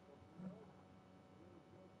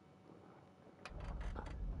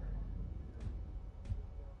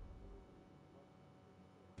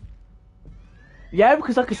yeah,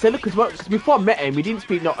 because like I said, because before I met him, he didn't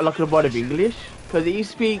speak not like a lot of English. Because he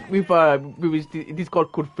speak with this guy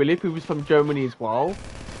called Philip, who was from Germany as well.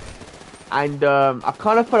 And I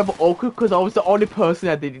kind of felt a bit awkward because I was the only person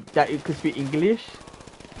that could speak English.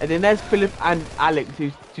 And then there's Philip and Alex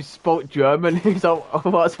who just spoke German. So what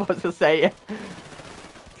was I supposed to say?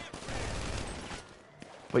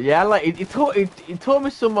 But yeah, like it taught me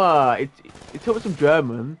some it taught me some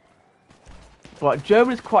German. But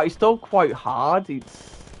German is it's still quite hard. It's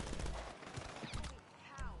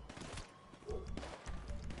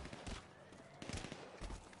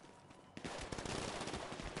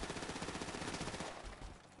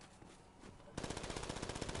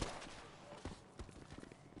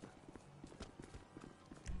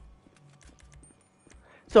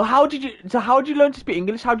So how did you learn to speak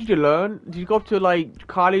English? How did you learn? Did you go to like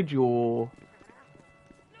college or?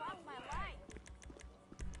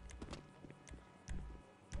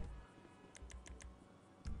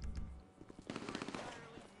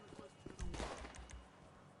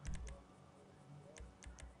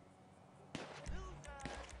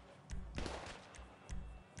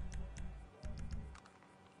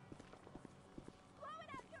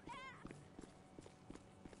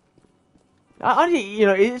 Honestly, you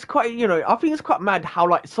know, it's quite, you know, I think it's quite mad how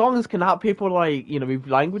like songs can help people like, you know, with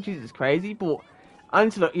languages. It's crazy, but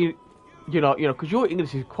honestly, like, you know, because your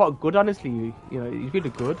English is quite good. Honestly, you know, it's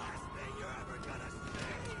really good.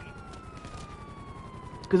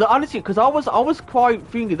 Because honestly, because I was quite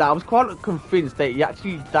thinking that I was quite convinced that you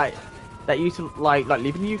actually that you used to like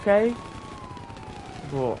live in the UK.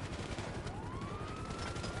 But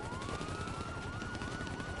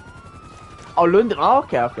oh, London. Oh,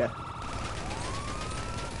 okay.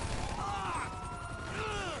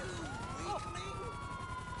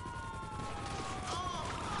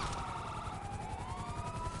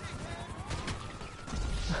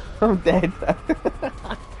 I'm dead.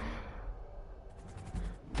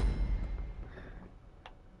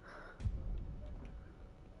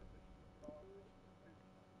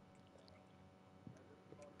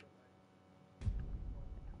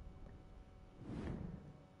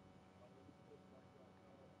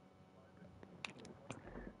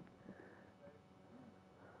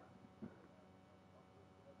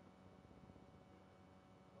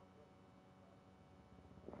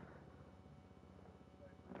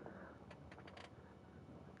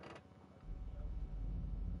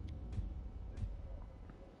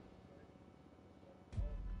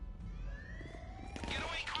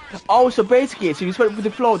 Oh, so basically, so you just went with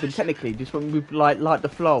the flow then, technically, just went with like the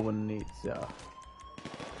flow, and it's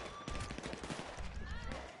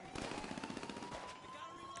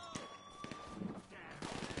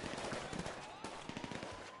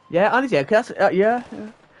yeah, honestly, yeah, 'cause that's yeah.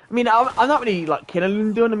 I mean, I'm not really like killing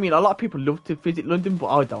London. I mean, a lot of people love to visit London, but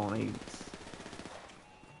I don't. It's,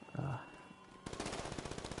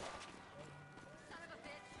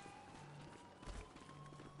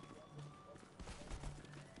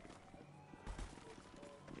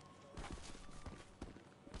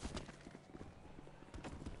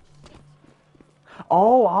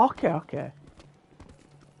 oh, okay.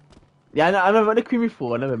 Yeah, I never met the Queen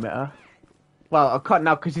before. I never met her. Well, I can't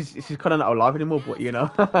now because she's kind of not alive anymore. But you know.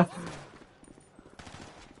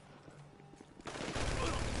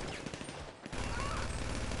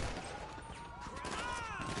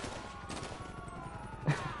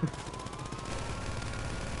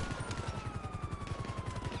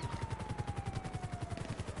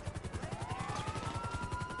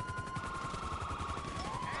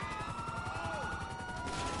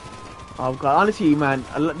 Oh god, honestly, man,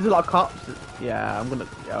 there's a lot of cops. Yeah, I'm gonna.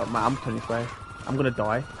 Yeah, man, I'm turning this way. I'm gonna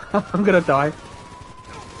die. I'm gonna die.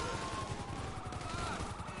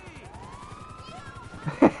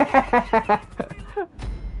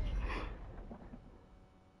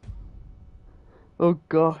 Oh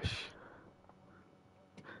gosh.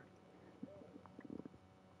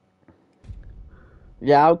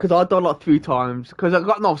 Yeah, because I died like 3 times because I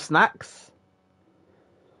got no snacks.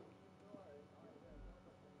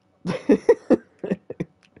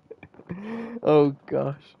 Oh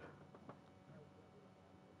gosh.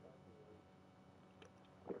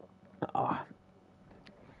 Ah.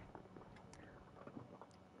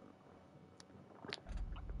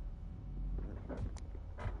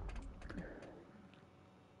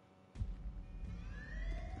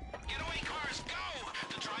 Getaway cars, go!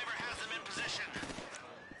 The driver has them in position.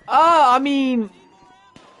 I mean,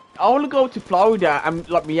 I want to go to Florida and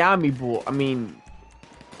like Miami, but I mean,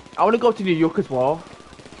 I want to go to New York as well.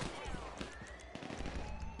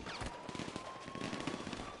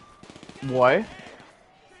 Why?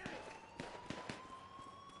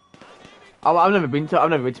 I've never been to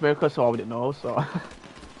America, so I wouldn't know. So.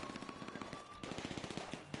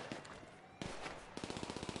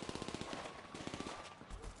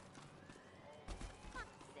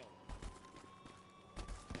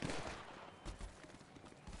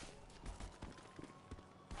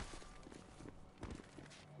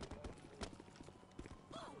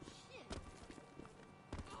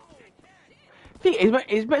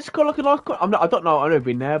 Is Mexico like a nice country? I don't know. I've never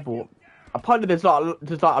been there, but apparently there's like a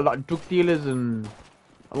lot of drug dealers and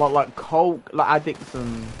a lot like coke, like addicts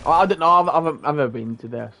and I don't know. I've never been to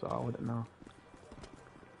there, so I wouldn't know.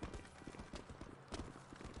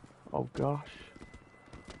 Oh gosh.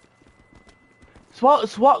 So what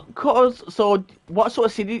sort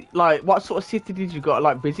of city did you got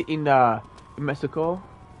like visit in Mexico?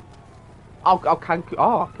 Oh, Cancun.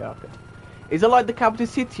 Oh, okay. Is it like the capital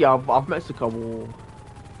city of Mexico or?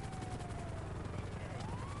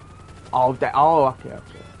 Oh, okay. Oh.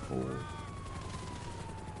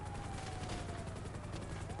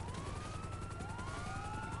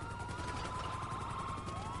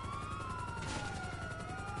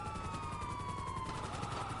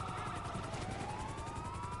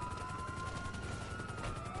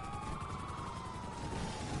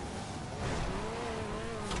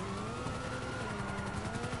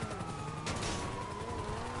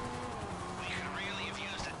 We could really have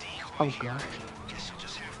used a decoy Oh here. gosh. Guess you'll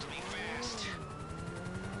just have to be fast.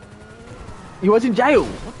 You was in jail.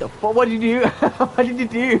 What the fuck? What did you do? What did you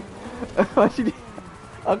do? What did you?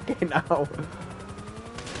 Okay, now.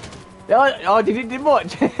 Oh, did you do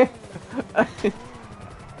much?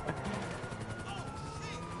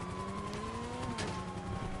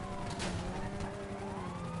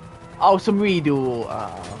 Oh, some redo.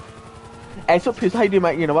 Hey, what's up, Pistol? How you doing,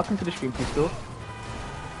 mate? You know, welcome to the stream, Pistol.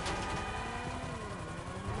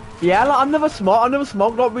 Yeah, like, I've never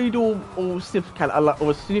smoked like redo or sniff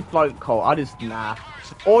or sniff like coke. I just nah.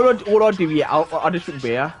 All I do, yeah, I just drink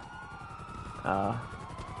beer.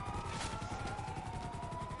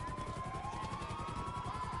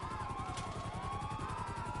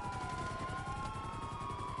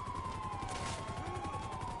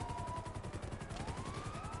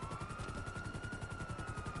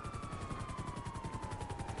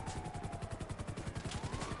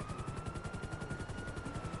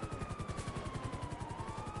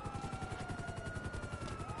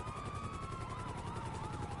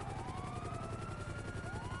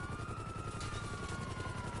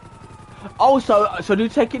 Oh, so do you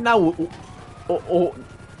take it now or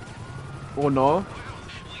no?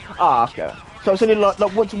 Ah, okay. So it's only like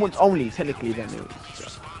once only technically then.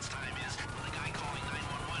 Response time is when the guy calling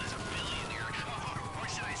 911 is a billionaire, or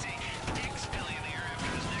should I say, ex-billionaire after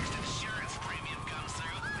his next insurance premium comes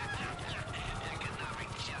through. Economic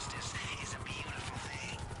justice is a beautiful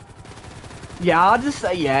thing. Yeah, I just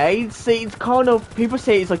say yeah. It's kind of people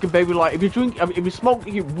say it's like a baby like if you drink if you smoke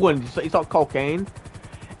it once it's like cocaine.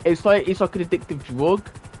 It's like an addictive drug.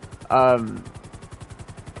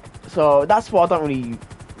 So that's why I don't really.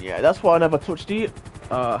 Yeah, that's why I never touched it.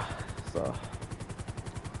 So.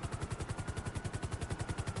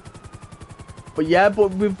 But yeah,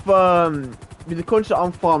 but with the country that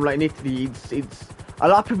I'm from, like in Italy, it's a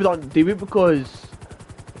lot of people don't do it because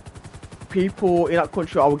people in that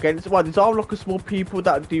country are against it. Well, there's all like a small people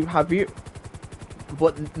that do have it,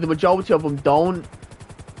 but the majority of them don't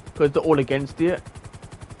because they're all against it.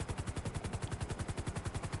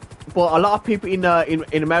 But a lot of people in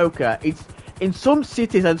America, it's in some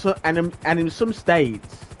cities and in some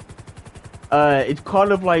states, it's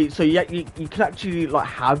kind of like so you can actually like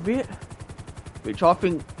have it, which I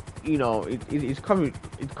think you know, it's kind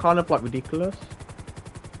of like ridiculous.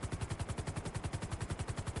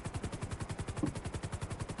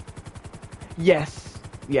 Yes,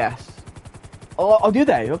 yes. Oh, do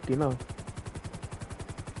they? Okay, no.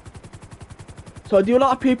 So do a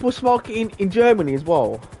lot of people smoke in Germany as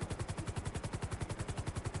well?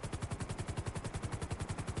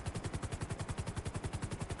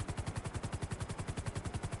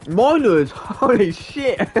 Miners? Holy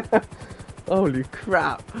shit! Holy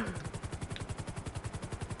crap!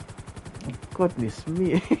 Goodness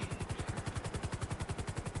me! Good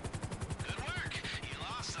work. You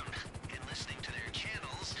lost them. In listening to their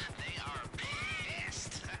channels, they are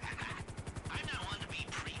pissed. I'm not one to be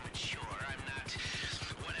premature. I'm not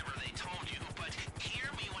whatever they told you, but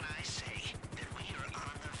hear me when I say that we are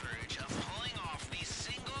on the verge of pulling off the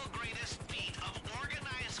single greatest feat of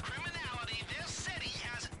organized criminality this city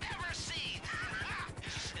has ever seen.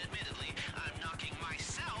 Admittedly, I'm knocking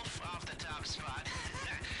myself off the top spot,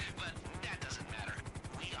 but that doesn't matter.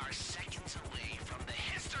 We are seconds away from the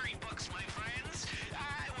history books, my friends.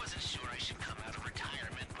 I wasn't sure I should come out of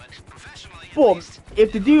retirement, but professionally at But least.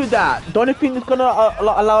 if they do that, don't you think it's gonna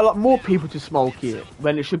allow a lot more people to smoke it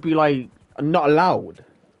when it should be like not allowed?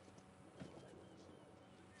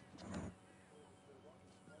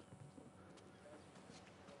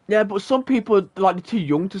 Yeah, but some people like they're too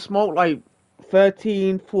young to smoke, like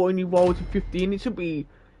 13, 14-year-olds and 15.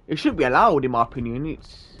 It should be allowed in my opinion.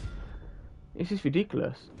 It's just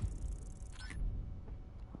ridiculous.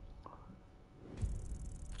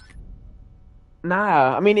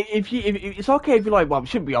 Nah, I mean if it's okay if you're like, well, it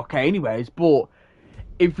shouldn't be okay anyways, but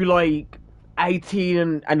if you're like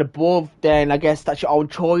 18 and above, then I guess that's your own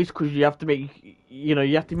choice because you have to make, you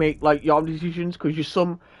have to make like your own decisions because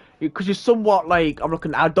you're somewhat like, I'm like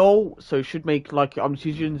an adult, so you should make like your own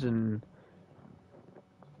decisions and.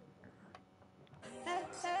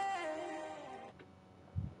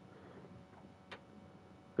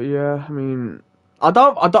 But yeah, I mean,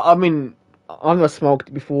 I mean, I've never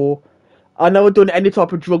smoked before. I've never done any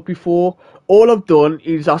type of drug before. All I've done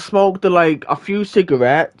is I smoked like a few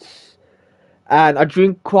cigarettes and I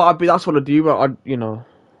drink quite a bit. That's what I do. But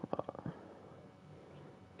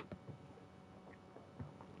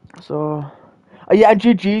so, yeah, and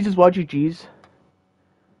GGs as well. GGs.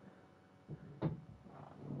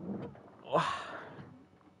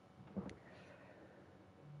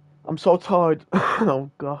 I'm so tired. Oh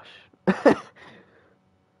gosh.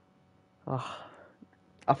 Ah,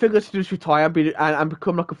 I think I should just retire and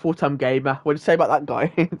become like a full-time gamer. What do you say about that,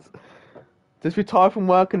 guys? Just retire from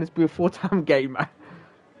work and just be a full-time gamer.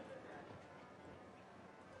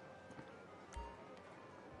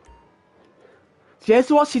 So yeah,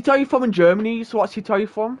 so what city are you from in Germany? So what city are you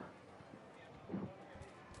from?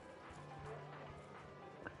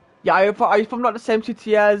 Yeah, are you from like the same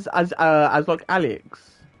city as like Alex?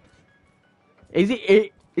 Is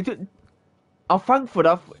it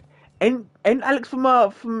Frankfurt? And Alex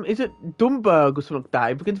from is it Dumburg or something like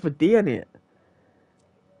that? It begins with D in it.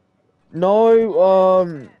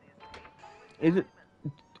 No, is it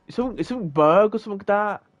something Berg or something like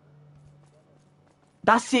that?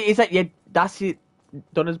 That's it. Is that, yeah? That's it.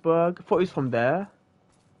 Donnersberg. I thought he was from there.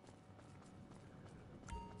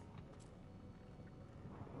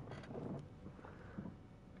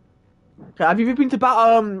 Okay, have you ever been to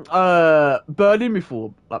Berlin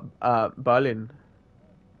before? Like Berlin.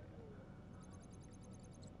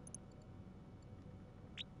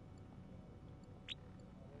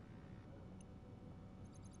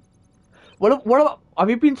 What about have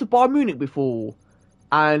you been to Bayern Munich before?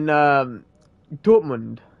 And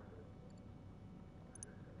Dortmund.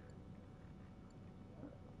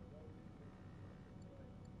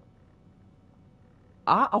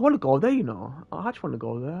 I want to go there. You know, I actually want to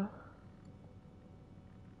go there.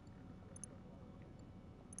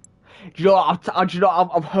 Do you know?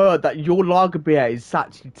 I've heard that your lager beer is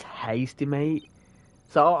actually tasty, mate.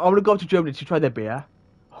 So I want to go to Germany to try their beer.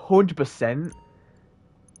 100%.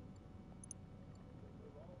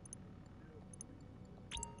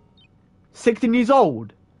 16 years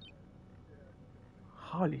old.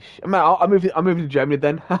 Holy shit! Man, I'm moving to Germany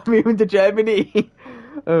then. I'm moving to Germany.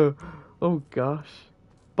 oh, oh gosh.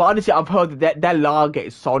 But honestly, I've heard that their lager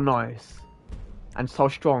is so nice and so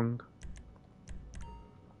strong.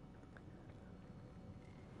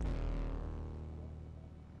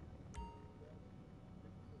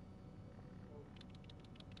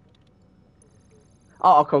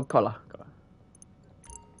 Oh, Coca-Cola.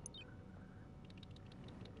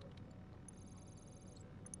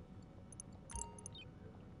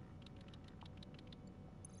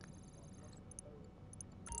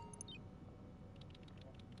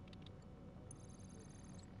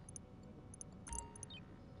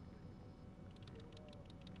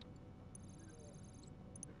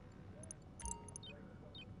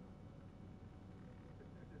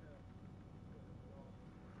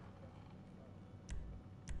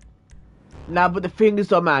 Nah, but the thing is,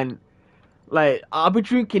 though, man, like, I've been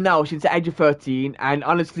drinking now since the age of 13, and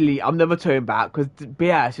honestly, I'm never turning back, because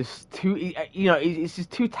beer is just too, you know, it's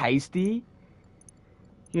just too tasty.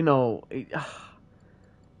 You know,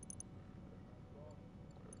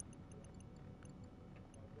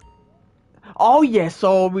 oh yeah,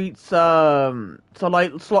 so it's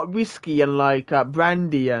like whiskey and like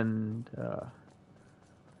brandy and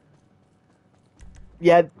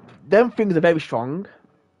yeah, them things are very strong.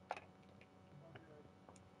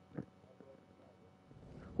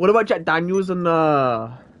 What about Jack Daniels and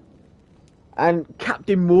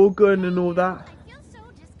Captain Morgan and all that? I feel so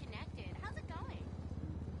disconnected. How's it going?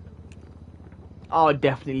 Oh,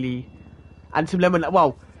 definitely. And some lemon,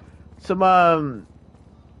 well, some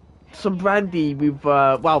brandy with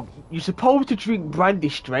well, you're supposed to drink brandy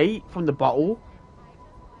straight from the bottle.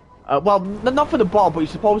 Well, not from the bottle, but you're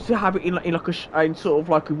supposed to have it in like in sort of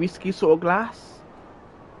like a whiskey sort of glass.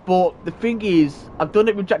 But the thing is, I've done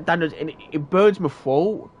it with Jack Daniels and it burns my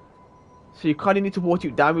throat. So you kind of need to water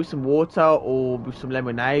it down with some water or with some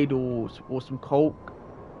lemonade or some Coke.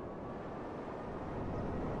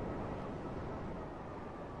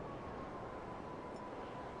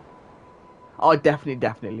 Oh, definitely,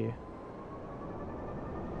 definitely.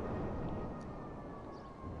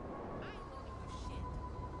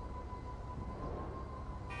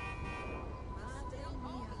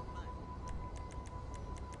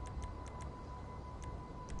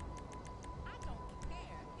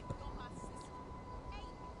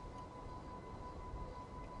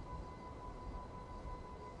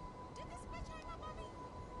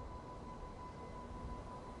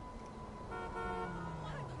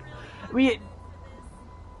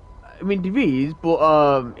 I mean, there is, but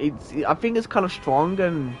I think it's kind of strong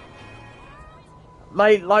and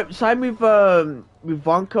like same with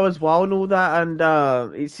vodka as well and all that, and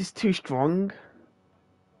it's just too strong.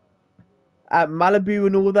 At Malibu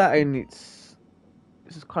and all that, and it's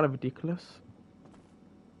just kind of ridiculous.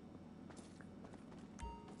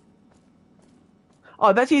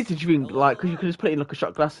 Oh, that's easy to drink, like, because you can just put it in like a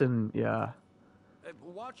shot glass and yeah. Hey,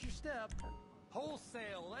 watch your step.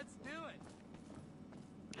 Wholesale, let's do it.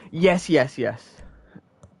 Yes, yes, yes.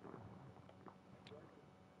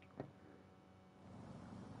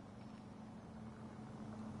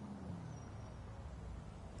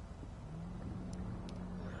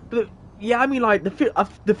 But yeah, I mean, like the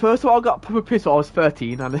first time I got proper pissed, I was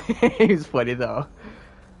 13, and it was funny though.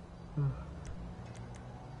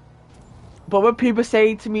 But when people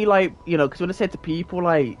say to me, like, you know, because when I say to people,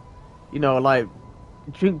 like, you know, like,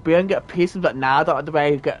 drink beer and get pissed, I'm like, nah, that's not the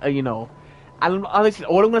way I get, you know. And honestly,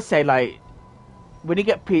 all I'm gonna say, like, when you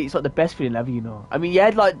get pissed, it's like the best feeling ever, you know. I mean,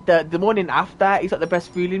 yeah, like the morning after, it's like the best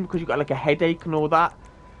feeling because you got like a headache and all that.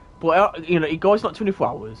 But you know, it goes not 24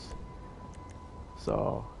 hours.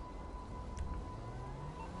 So.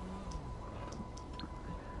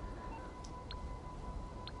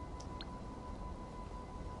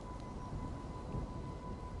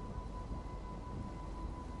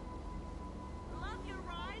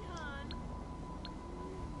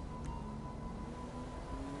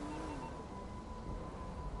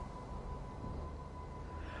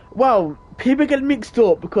 Well, people get mixed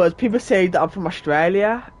up because people say that I'm from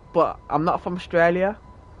Australia, but I'm not from Australia.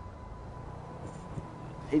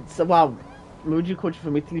 It's well, I'm originally culture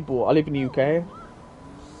from Italy, but I live in the UK.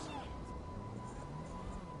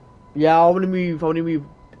 Yeah, I want to move. I want to move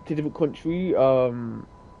to a different country.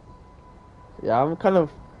 Yeah,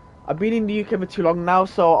 I've been in the UK for too long now,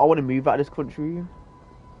 so I want to move out of this country.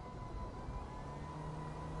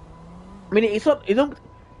 I mean, it's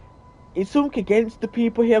something against the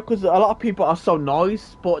people here because a lot of people are so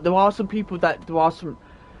nice, but there are some people there are some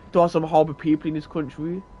horrible people in this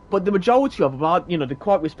country. But the majority of them are, you know, they're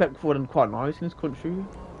quite respectful and quite nice in this country.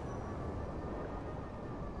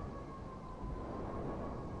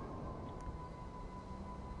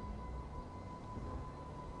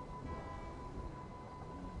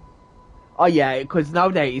 Oh yeah, because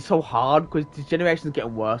nowadays it's so hard because this generation's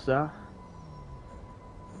getting worse.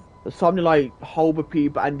 There's so many like horrible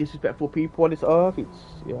people and disrespectful people on this earth. It's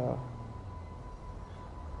yeah.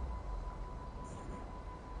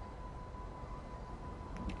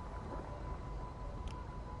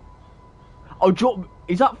 Oh,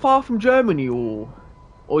 is that far from Germany or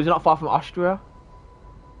is it not far from Austria?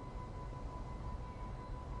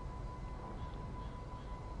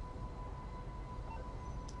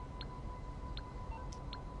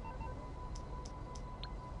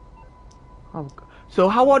 Oh,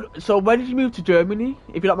 so so when did you move to Germany?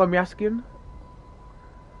 If you don't mind me asking.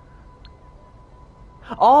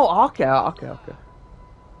 Oh, okay, okay, okay.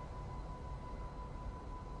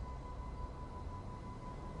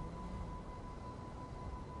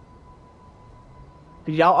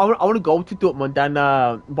 Yeah, I want to go to Dortmund and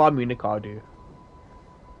Bayern Munich. I do.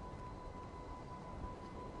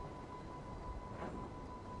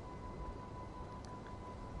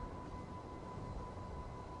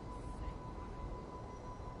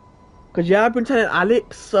 Cause yeah, I've been telling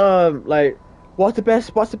Alex, like, what's the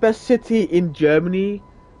best city in Germany?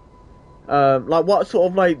 Like, what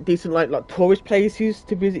sort of like decent like tourist places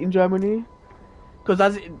to visit in Germany? Cause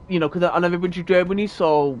as you know, cause I've never been to Germany,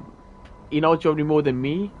 so he knows Germany more than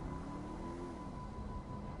me.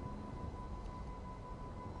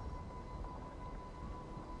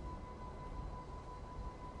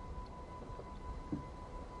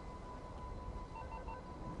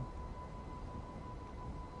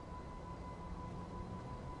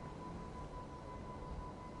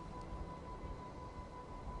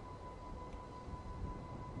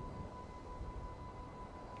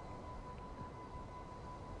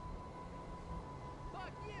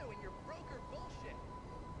 Fuck you and your broker bullshit.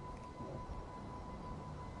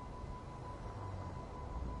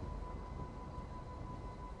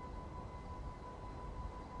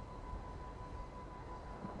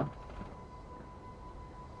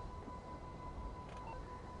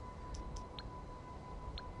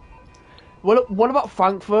 What about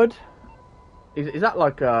Frankfurt? Is that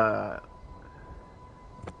like I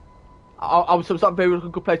was some very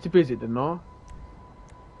good place to visit, then, no?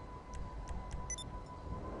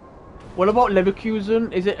 What about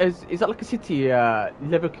Leverkusen? Is that like a city,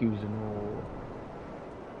 Leverkusen or?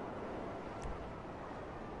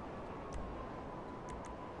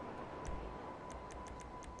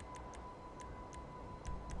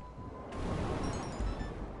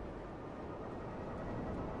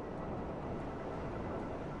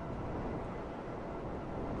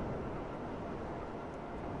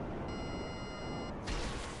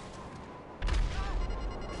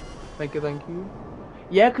 Thank you, thank you.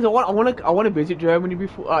 Yeah, because I want to visit Germany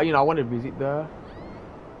before. You know, I want to visit there.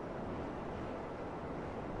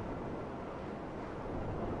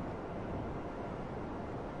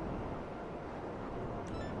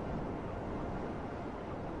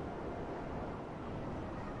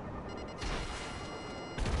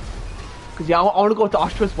 Because yeah, I want to go to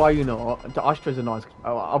Austria as well. You know, Austria's a nice.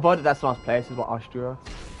 I've heard that that's a nice place as well, Austria.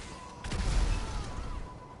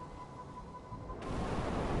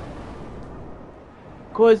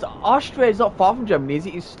 Because Austria is not far from Germany, is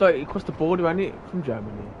it? It's like across the border, isn't it, from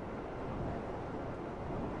Germany?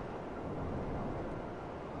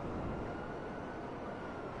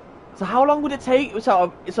 So how long would it take?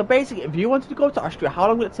 So basically, if you wanted to go to Austria, how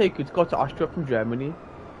long would it take you to go to Austria from Germany?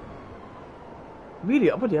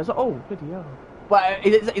 Really? Oh, bloody! I was like, oh, bloody hell. But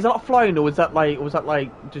is that not flying, or was that like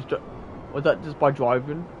just was that just by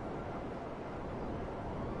driving?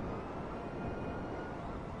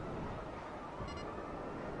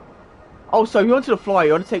 Oh, so if you wanted to fly,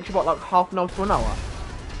 it only takes you about like half an hour to an hour.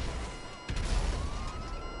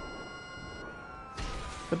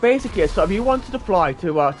 So basically, so if you wanted to fly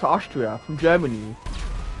to Austria from Germany,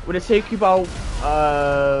 would it take you about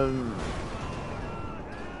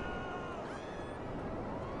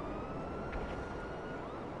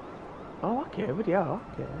Oh, okay, but yeah,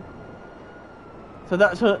 okay. So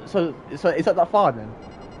is that far then?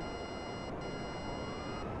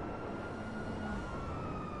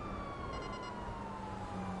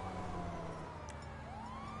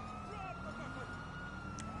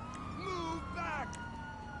 Move back.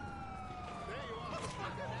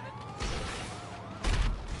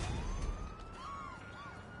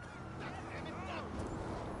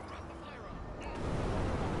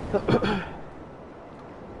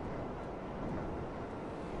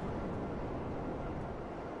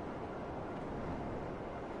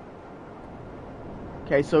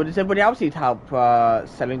 Okay, so does everybody else need help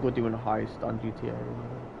selling or doing a heist on GTA?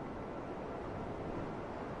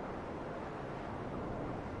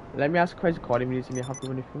 Let me ask Crazy Card if he needs any help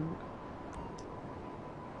with anything.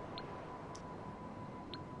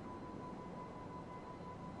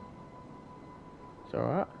 It's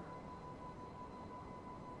alright.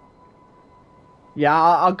 Yeah,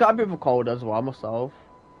 I got a bit of a cold as well myself.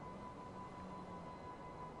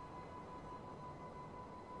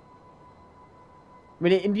 I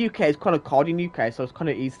mean, in the UK, it's kind of cold in the UK, so it's kind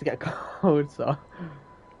of easy to get cold, so.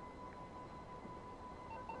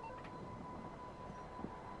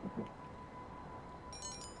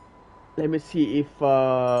 Let me see if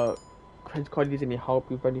Crazy Card needs any help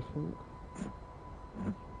with anything.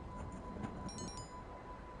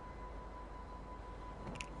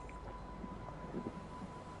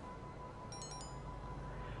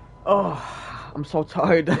 Oh, I'm so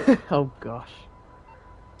tired. Oh gosh.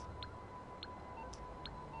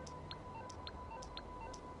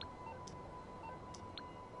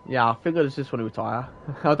 Yeah, I think I just want to retire.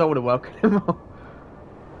 I don't want to work anymore.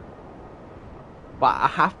 But I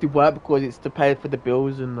have to work because it's to pay for the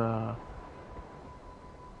bills and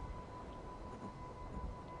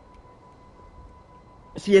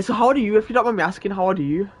So yeah, so how old are you? If you don't mind me asking, how old are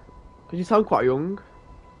you? Because you sound quite young.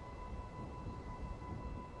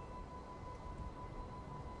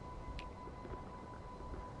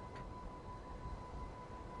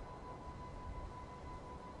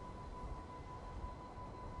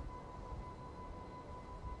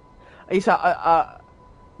 He said,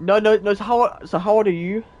 no. So how old are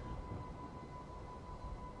you?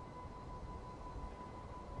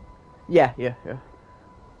 Yeah.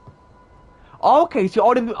 Oh, okay. So you're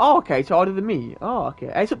older than. Oh, okay. So you're older than me. Oh, okay.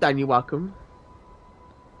 Hey, what's up, Dan? You're welcome.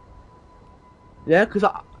 Yeah, because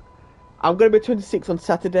I'm gonna be 26 on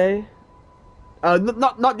Saturday.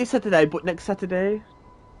 Not this Saturday, but next Saturday.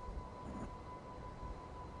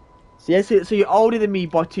 So yeah, so you're older than me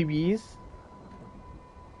by 2 years.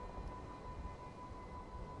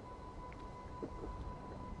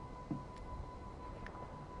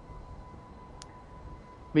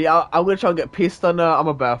 Me, I'm gonna try and get pissed on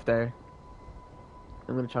my birthday.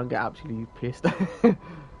 I'm gonna try and get absolutely pissed.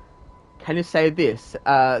 Can you say this?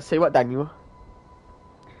 Say what, Daniel?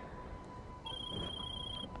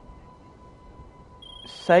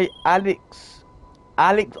 Say Alex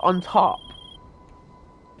on top.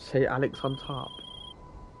 Say Alex on top.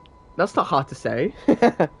 That's not hard to say.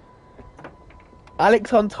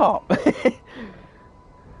 Alex on top.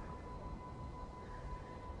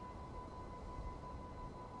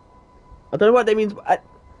 I don't know what that means.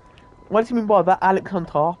 What does he mean by that? Alex on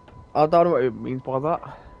top? I don't know what it means by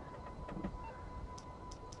that.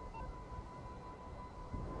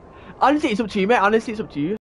 Honestly, it's up to you, mate. Honestly, it's up to you.